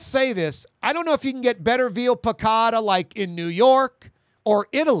 I'll say this. I don't know if you can get better veal piccata like in New York or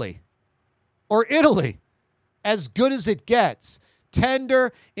Italy. As good as it gets.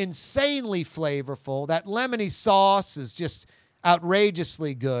 Tender, insanely flavorful. That lemony sauce is just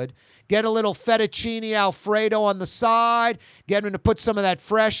outrageously good. Get a little fettuccine Alfredo on the side. Get them to put some of that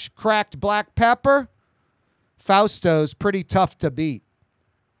fresh cracked black pepper. Fausto's pretty tough to beat.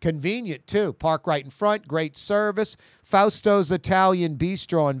 Convenient, too. Park right in front. Great service. Fausto's Italian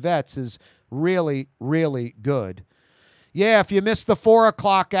Bistro on Vets is really, really good. Yeah, if you missed the 4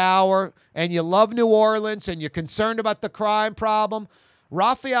 o'clock hour and you love New Orleans and you're concerned about the crime problem,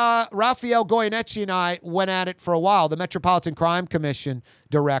 Raphael Goyeneche and I went at it for a while, the Metropolitan Crime Commission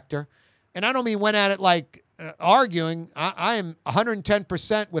director. And I don't mean went at it like arguing. I am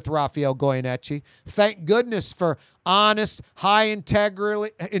 110% with Raphael Goyeneche. Thank goodness for honest, high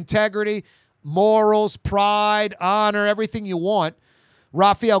integrity, morals, pride, honor, everything you want.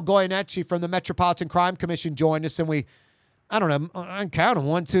 Raphael Goyeneche from the Metropolitan Crime Commission joined us, and we, I don't know, I can count them,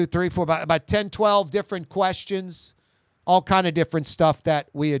 1, 2, 3, 4, about 10, 12 different questions, all kind of different stuff that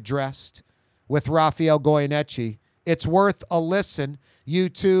we addressed with Raphael Goyeneche. It's worth a listen.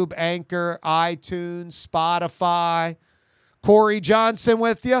 YouTube, Anchor, iTunes, Spotify. Corey Johnson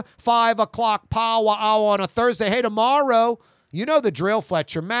with you. 5 o'clock Power Hour on a Thursday. Hey, tomorrow, you know the drill.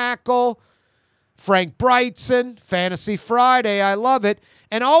 Fletcher Mackel, Frank Brightson, Fantasy Friday. I love it.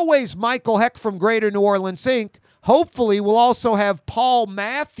 And always Michael Heck from Greater New Orleans, Inc. Hopefully, we'll also have Paul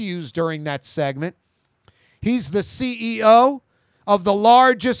Matthews during that segment. He's the CEO of the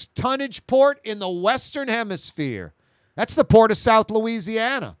largest tonnage port in the Western Hemisphere. That's the Port of South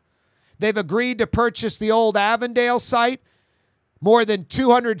Louisiana. They've agreed to purchase the old Avondale site, more than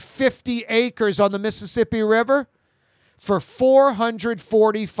 250 acres on the Mississippi River, for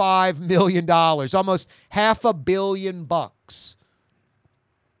 $445 million, almost $500 million.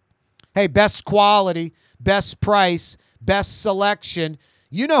 Hey, best quality, best price, best selection.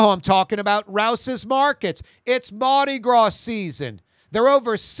 You know who I'm talking about, Rouse's Markets. It's Mardi Gras season. There are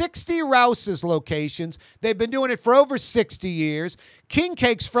over 60 Rouse's locations. They've been doing it for over 60 years. King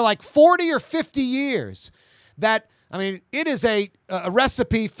cakes for like 40 or 50 years. It is a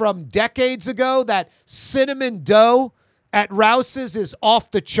recipe from decades ago. That cinnamon dough at Rouse's is off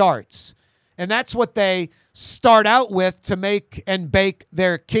the charts. And that's what they start out with to make and bake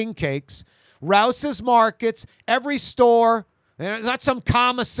their king cakes. Rouse's Markets, every store. It's not some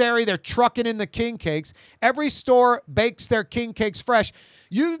commissary they're trucking in the king cakes. Every store bakes their king cakes fresh.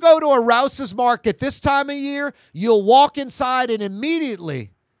 You go to a Rouse's Market this time of year, you'll walk inside and immediately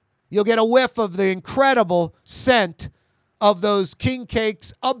you'll get a whiff of the incredible scent of those king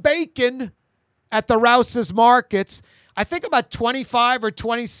cakes a-baking at the Rouse's Markets. I think about 25 or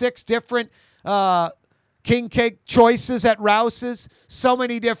 26 different king cake choices at Rouse's. So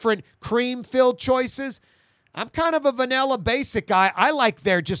many different cream-filled choices. I'm kind of a vanilla basic guy. I like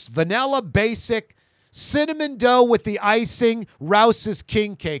their just vanilla basic cinnamon dough with the icing Rouse's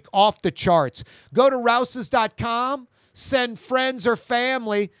king cake, off the charts. Go to rouses.com, send friends or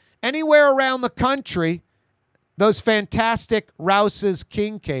family anywhere around the country those fantastic Rouse's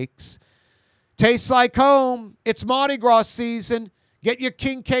king cakes. Tastes like home. It's Mardi Gras season. Get your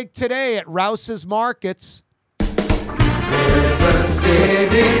king cake today at Rouse's Markets. River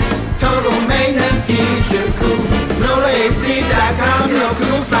City's total maintenance keeps you cool. NolaAC.com, your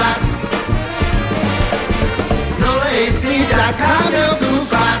cool spot. NolaAC.com, your cool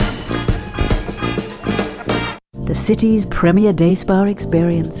spot. The city's premier day spa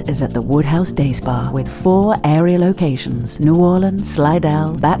experience is at the Woodhouse Day Spa with 4 area locations: New Orleans,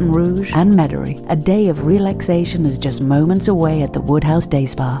 Slidell, Baton Rouge, and Metairie. A day of relaxation is just moments away at the Woodhouse Day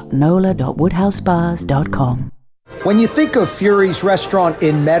Spa. NOLA.woodhousespas.com. When you think of Fury's Restaurant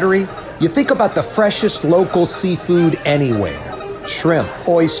in Metairie, you think about the freshest local seafood anywhere. Shrimp,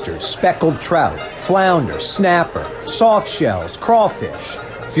 oysters, speckled trout, flounder, snapper, soft shells, crawfish.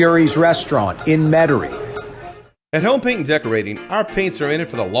 Fury's Restaurant in Metairie. At Home Paint and Decorating, our paints are in it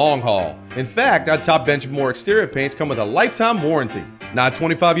for the long haul. In fact, our top Benjamin Moore exterior paints come with a lifetime warranty. Not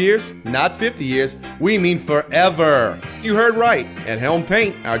 25 years, not 50 years, we mean forever. You heard right. At Helm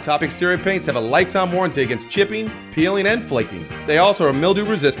Paint, our top exterior paints have a lifetime warranty against chipping, peeling, and flaking. They also are mildew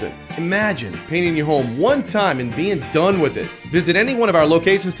resistant. Imagine painting your home one time and being done with it. Visit any one of our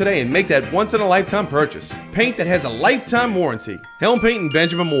locations today and make that once-in-a-lifetime purchase. Paint that has a lifetime warranty. Helm Paint and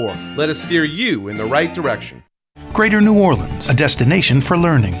Benjamin Moore. Let us steer you in the right direction. Greater New Orleans, a destination for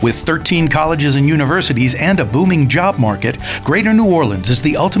learning. With 13 colleges and universities and a booming job market, Greater New Orleans is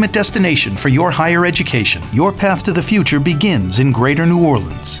the ultimate destination for your higher education. Your path to the future begins in Greater New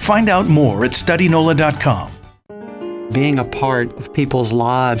Orleans. Find out more at studynola.com. Being a part of people's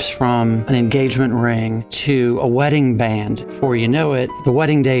lives, from an engagement ring to a wedding band. Before you know it, the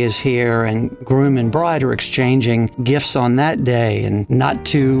wedding day is here and groom and bride are exchanging gifts on that day. And not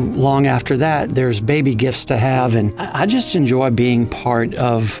too long after that, there's baby gifts to have. And I just enjoy being part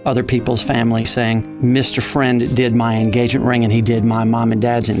of other people's family, saying, Mr. Friend did my engagement ring and he did my mom and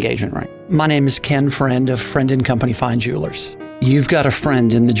dad's engagement ring. My name is Ken Friend of Friend & Company Fine Jewelers. You've got a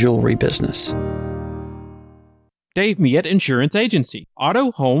friend in the jewelry business. Dave Miette Insurance Agency.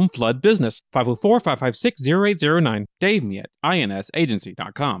 Auto, home, flood, business. 504-556-0809. Dave Miette,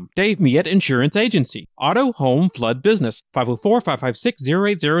 INSAgency.com. Dave Miette Insurance Agency. Auto, home, flood, business.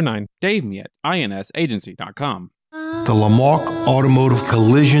 504-556-0809. Dave Miette, INSAgency.com. The Lamarck Automotive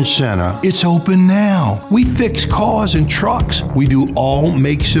Collision Center, it's open now. We fix cars and trucks. We do all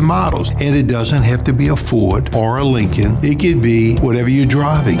makes and models. And it doesn't have to be a Ford or a Lincoln. It could be whatever you're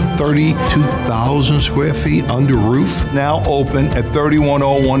driving. 32,000 square feet under roof. Now open at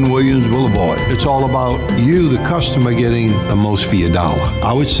 3101 Williams Boulevard. It's all about you, the customer, getting the most for your dollar.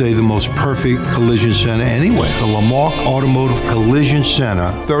 I would say the most perfect collision center anywhere. The Lamarck Automotive Collision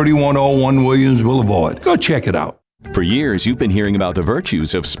Center, 3101 Williams Boulevard. Go check it out. For years, you've been hearing about the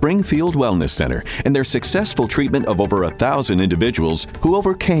virtues of Springfield Wellness Center and their successful treatment of over 1,000 individuals who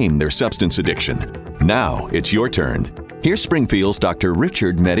overcame their substance addiction. Now it's your turn. Here's Springfield's Dr.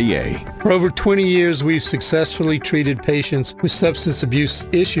 Richard Medier. For over 20 years, we've successfully treated patients with substance abuse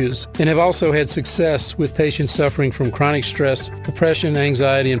issues and have also had success with patients suffering from chronic stress, depression,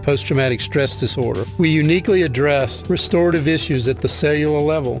 anxiety, and post-traumatic stress disorder. We uniquely address restorative issues at the cellular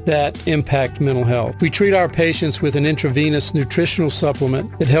level that impact mental health. We treat our patients with an intravenous nutritional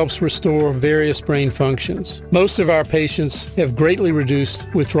supplement that helps restore various brain functions. Most of our patients have greatly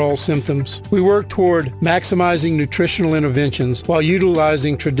reduced withdrawal symptoms. We work toward maximizing nutritional interventions while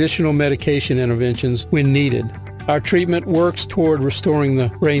utilizing traditional medication interventions when needed. Our treatment works toward restoring the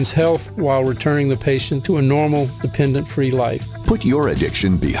brain's health while returning the patient to a normal, dependent-free life. Put your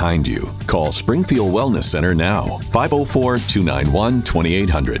addiction behind you. Call Springfield Wellness Center now.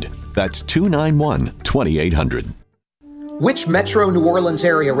 504-291-2800. That's 291-2800. Which Metro New Orleans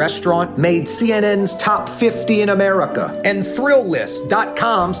area restaurant made CNN's top 50 in America and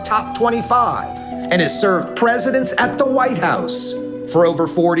ThrillList.com's top 25 and has served presidents at the White House for over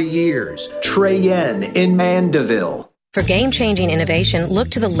 40 years? Trey Yen in Mandeville. For game-changing innovation, look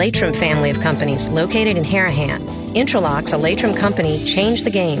to the Latrim family of companies located in Harahan. Intralox, a Latrim company, changed the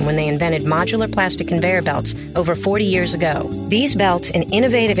game when they invented modular plastic conveyor belts over 40 years ago. These belts and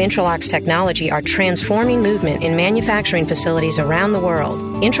innovative Intralox technology are transforming movement in manufacturing facilities around the world.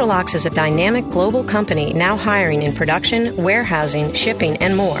 Intralox is a dynamic global company now hiring in production, warehousing, shipping,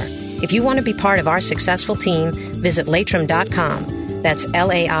 and more. If you want to be part of our successful team, visit Latrim.com. That's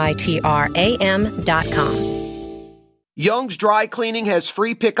LAITRAM.com. Young's Dry Cleaning has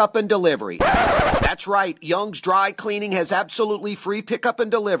free pickup and delivery. That's right, Young's Dry Cleaning has absolutely free pickup and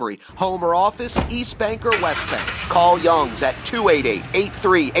delivery. Home or office, East Bank or West Bank. Call Young's at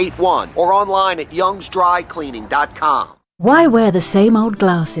 288-8381 or online at youngsdrycleaning.com. Why wear the same old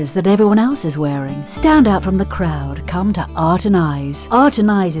glasses that everyone else is wearing? Stand out from the crowd. Come to Art and Eyes. Art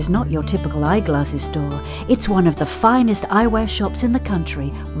and Eyes is not your typical eyeglasses store. It's one of the finest eyewear shops in the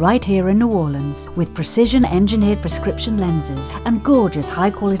country, right here in New Orleans, with precision-engineered prescription lenses and gorgeous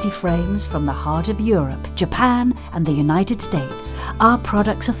high-quality frames from the heart of Europe, Japan, and the United States. Our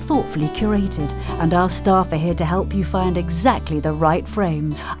products are thoughtfully curated, and our staff are here to help you find exactly the right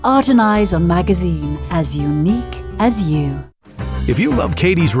frames. Art and Eyes on Magazine, as unique as you. If you love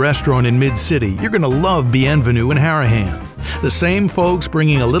Katie's Restaurant in Mid-City, you're going to love Bienvenue in Harahan. The same folks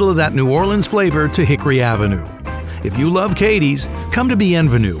bringing a little of that New Orleans flavor to Hickory Avenue. If you love Katie's, come to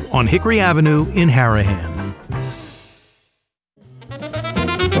Bienvenue on Hickory Avenue in Harahan.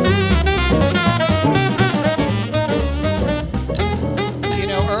 You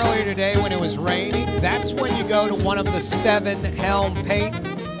know, earlier today when it was raining, that's when you go to one of the 7 Helm Paint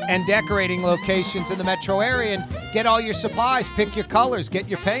and Decorating locations in the metro area and get all your supplies, pick your colors, get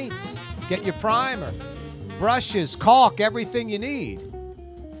your paints, get your primer, brushes, caulk, everything you need.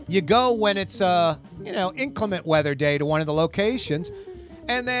 You go when it's inclement weather day to one of the locations.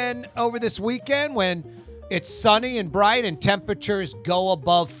 And then over this weekend when it's sunny and bright and temperatures go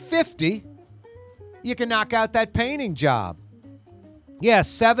above 50, you can knock out that painting job. Yeah,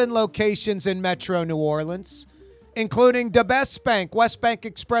 7 locations in Metro New Orleans, including DeBest Bank, West Bank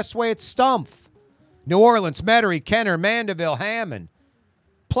Expressway at Stumpf, New Orleans, Metairie, Kenner, Mandeville, Hammond.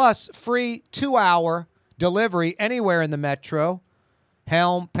 Plus free 2-hour delivery anywhere in the Metro.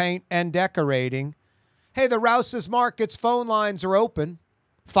 Helm, Paint, and Decorating. Hey, the Rouse's Markets phone lines are open.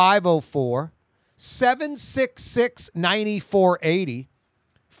 504-766-9480.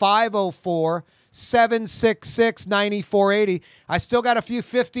 504-766-9480. I still got a few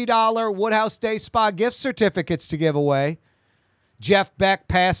 $50 Woodhouse Day Spa gift certificates to give away. Jeff Beck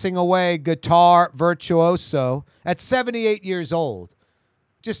passing away, guitar virtuoso at 78 years old.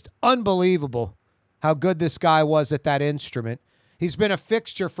 Just unbelievable how good this guy was at that instrument. He's been a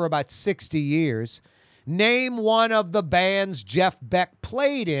fixture for about 60 years. Name one of the bands Jeff Beck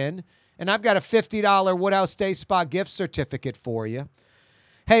played in, And I've got a $50 Woodhouse Day Spa gift certificate for you.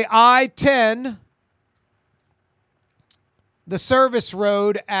 Hey, I-10, the service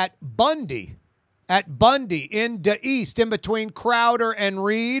road at Bundy in the East, in between Crowder and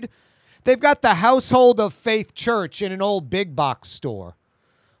Reed. They've got the Household of Faith Church in an old big box store.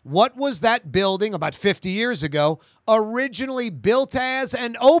 What was that building about 50 years ago originally built as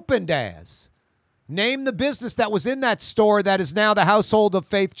and opened as? Name the business that was in that store that is now the Household of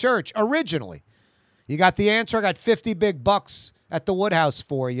Faith Church originally. You got the answer. I got 50 big bucks at the Woodhouse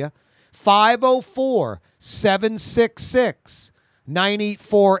for you.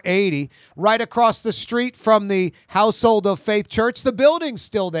 504-766-9480. Right across the street from the Household of Faith Church. The building's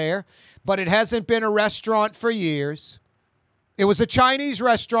still there, but it hasn't been a restaurant for years. It was a Chinese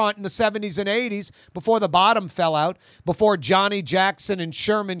restaurant in the 70s and 80s before the bottom fell out, before Johnny Jackson and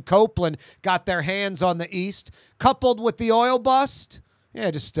Sherman Copeland got their hands on the East. Coupled with the oil bust,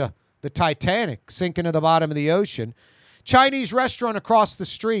 just the Titanic sinking to the bottom of the ocean. Chinese restaurant across the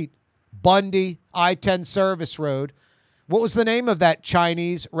street, Bundy, I-10 Service Road. What was the name of that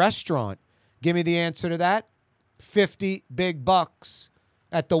Chinese restaurant? Give me the answer to that. 50 big bucks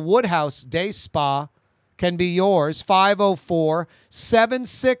at the Woodhouse Day Spa can be yours.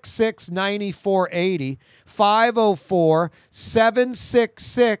 504-766-9480.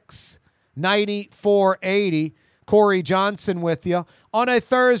 504-766-9480. Corey Johnson with you on a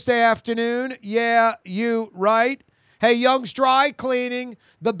Thursday afternoon. Yeah, you right. Hey, Young's Dry Cleaning,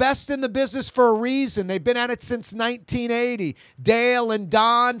 the best in the business for a reason. They've been at it since 1980. Dale and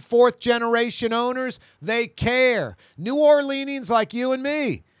Don, fourth-generation owners, they care. New Orleanians like you and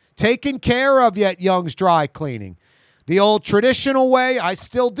me, taken care of you at Young's Dry Cleaning. The old traditional way, I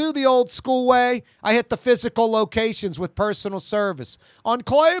still do the old school way. I hit the physical locations with personal service. On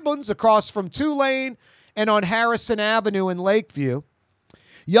Claiborne's across from Tulane and on Harrison Avenue in Lakeview.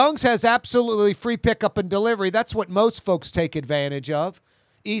 Young's has absolutely free pickup and delivery. That's what most folks take advantage of.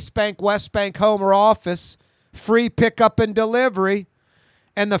 East Bank, West Bank, home or office, free pickup and delivery.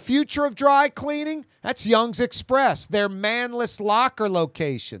 And the future of dry cleaning, that's Young's Express. They're manless locker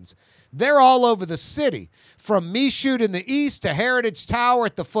locations. They're all over the city, from Michoud in the east to Heritage Tower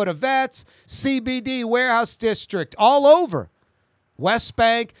at the foot of Vets, CBD, Warehouse District, all over. West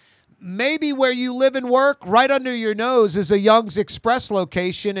Bank, maybe where you live and work, right under your nose is a Young's Express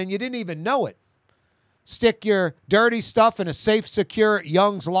location, and you didn't even know it. Stick your dirty stuff in a safe, secure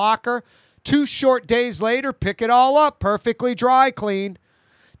Young's locker. 2 short days later, pick it all up, perfectly dry cleaned.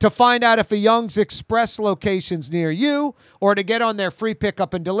 To find out if a Young's Express location's near you or to get on their free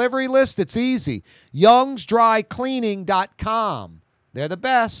pickup and delivery list, it's easy. YoungsDryCleaning.com. They're the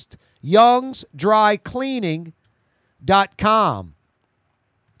best. YoungsDryCleaning.com.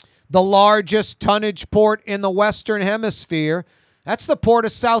 The largest tonnage port in the Western Hemisphere. That's the port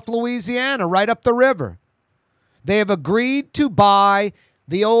of South Louisiana, right up the river. They have agreed to buy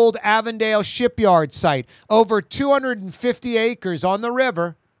the old Avondale shipyard site, over 250 acres on the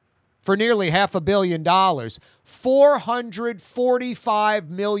river, for nearly $500 million. $445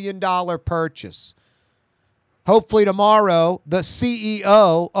 million purchase. Hopefully tomorrow, the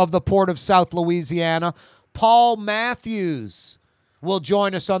CEO of the Port of South Louisiana, Paul Matthews, will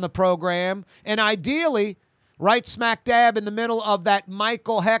join us on the program. And ideally, right smack dab in the middle of that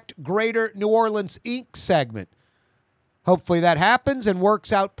Michael Hecht Greater New Orleans Inc. segment. Hopefully that happens and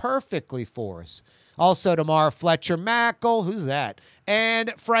works out perfectly for us. Also tomorrow, Fletcher Mackel. Who's that?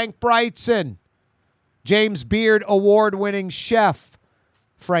 And Frank Brightson. James Beard award-winning chef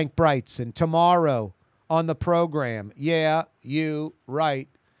Frank Brightson. Tomorrow on the program. Yeah, you right.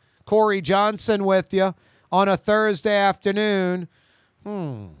 Corey Johnson with you on a Thursday afternoon.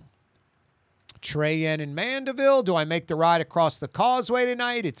 Trey Yen in Mandeville. Do I make the ride across the causeway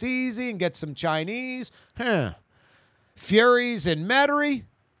tonight? It's easy and get some Chinese. Fury's in Metairie.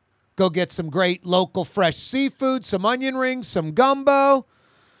 Go get some great local fresh seafood, some onion rings, some gumbo.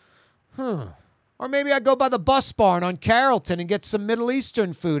 Or maybe I go by the Bus Barn on Carrollton and get some Middle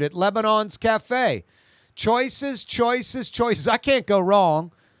Eastern food at Lebanon's Cafe. Choices, choices, choices. I can't go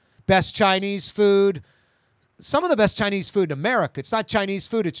wrong. Best Chinese food. Some of the best Chinese food in America. It's not Chinese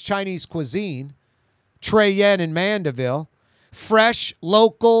food, it's Chinese cuisine. Trey Yen in Mandeville. Fresh,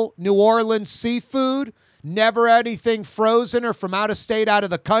 local New Orleans seafood. Never anything frozen or from out of state, out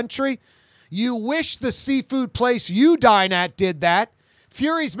of the country. You wish the seafood place you dine at did that.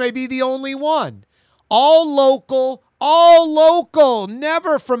 Fury's may be the only one. All local,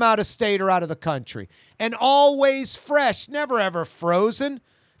 never from out of state or out of the country. And always fresh, never ever frozen.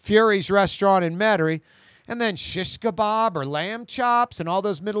 Fury's restaurant in Metairie. And then shish kebab or lamb chops and all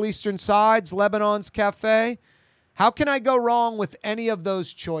those Middle Eastern sides, Lebanon's Cafe. How can I go wrong with any of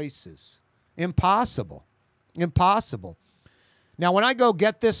those choices? Impossible. Impossible. Now, when I go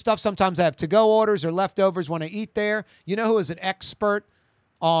get this stuff, sometimes I have to-go orders or leftovers when I eat there. You know who is an expert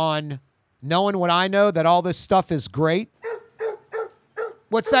on knowing what I know, that all this stuff is great?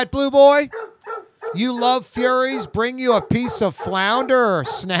 What's that, Blue Boy? You love Furies bring you a piece of flounder or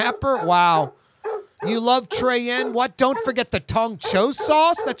snapper? Wow. You love Treyen? What? Don't forget the Tong Cho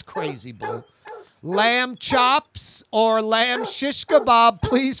sauce? That's crazy, Blue. Lamb chops or lamb shish kebab,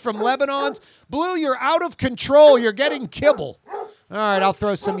 please, from Lebanon's. Blue, you're out of control. You're getting kibble. All right, I'll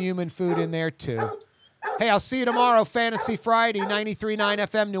throw some human food in there, too. Hey, I'll see you tomorrow, Fantasy Friday, 93.9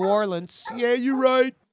 FM, New Orleans. Yeah, you're right.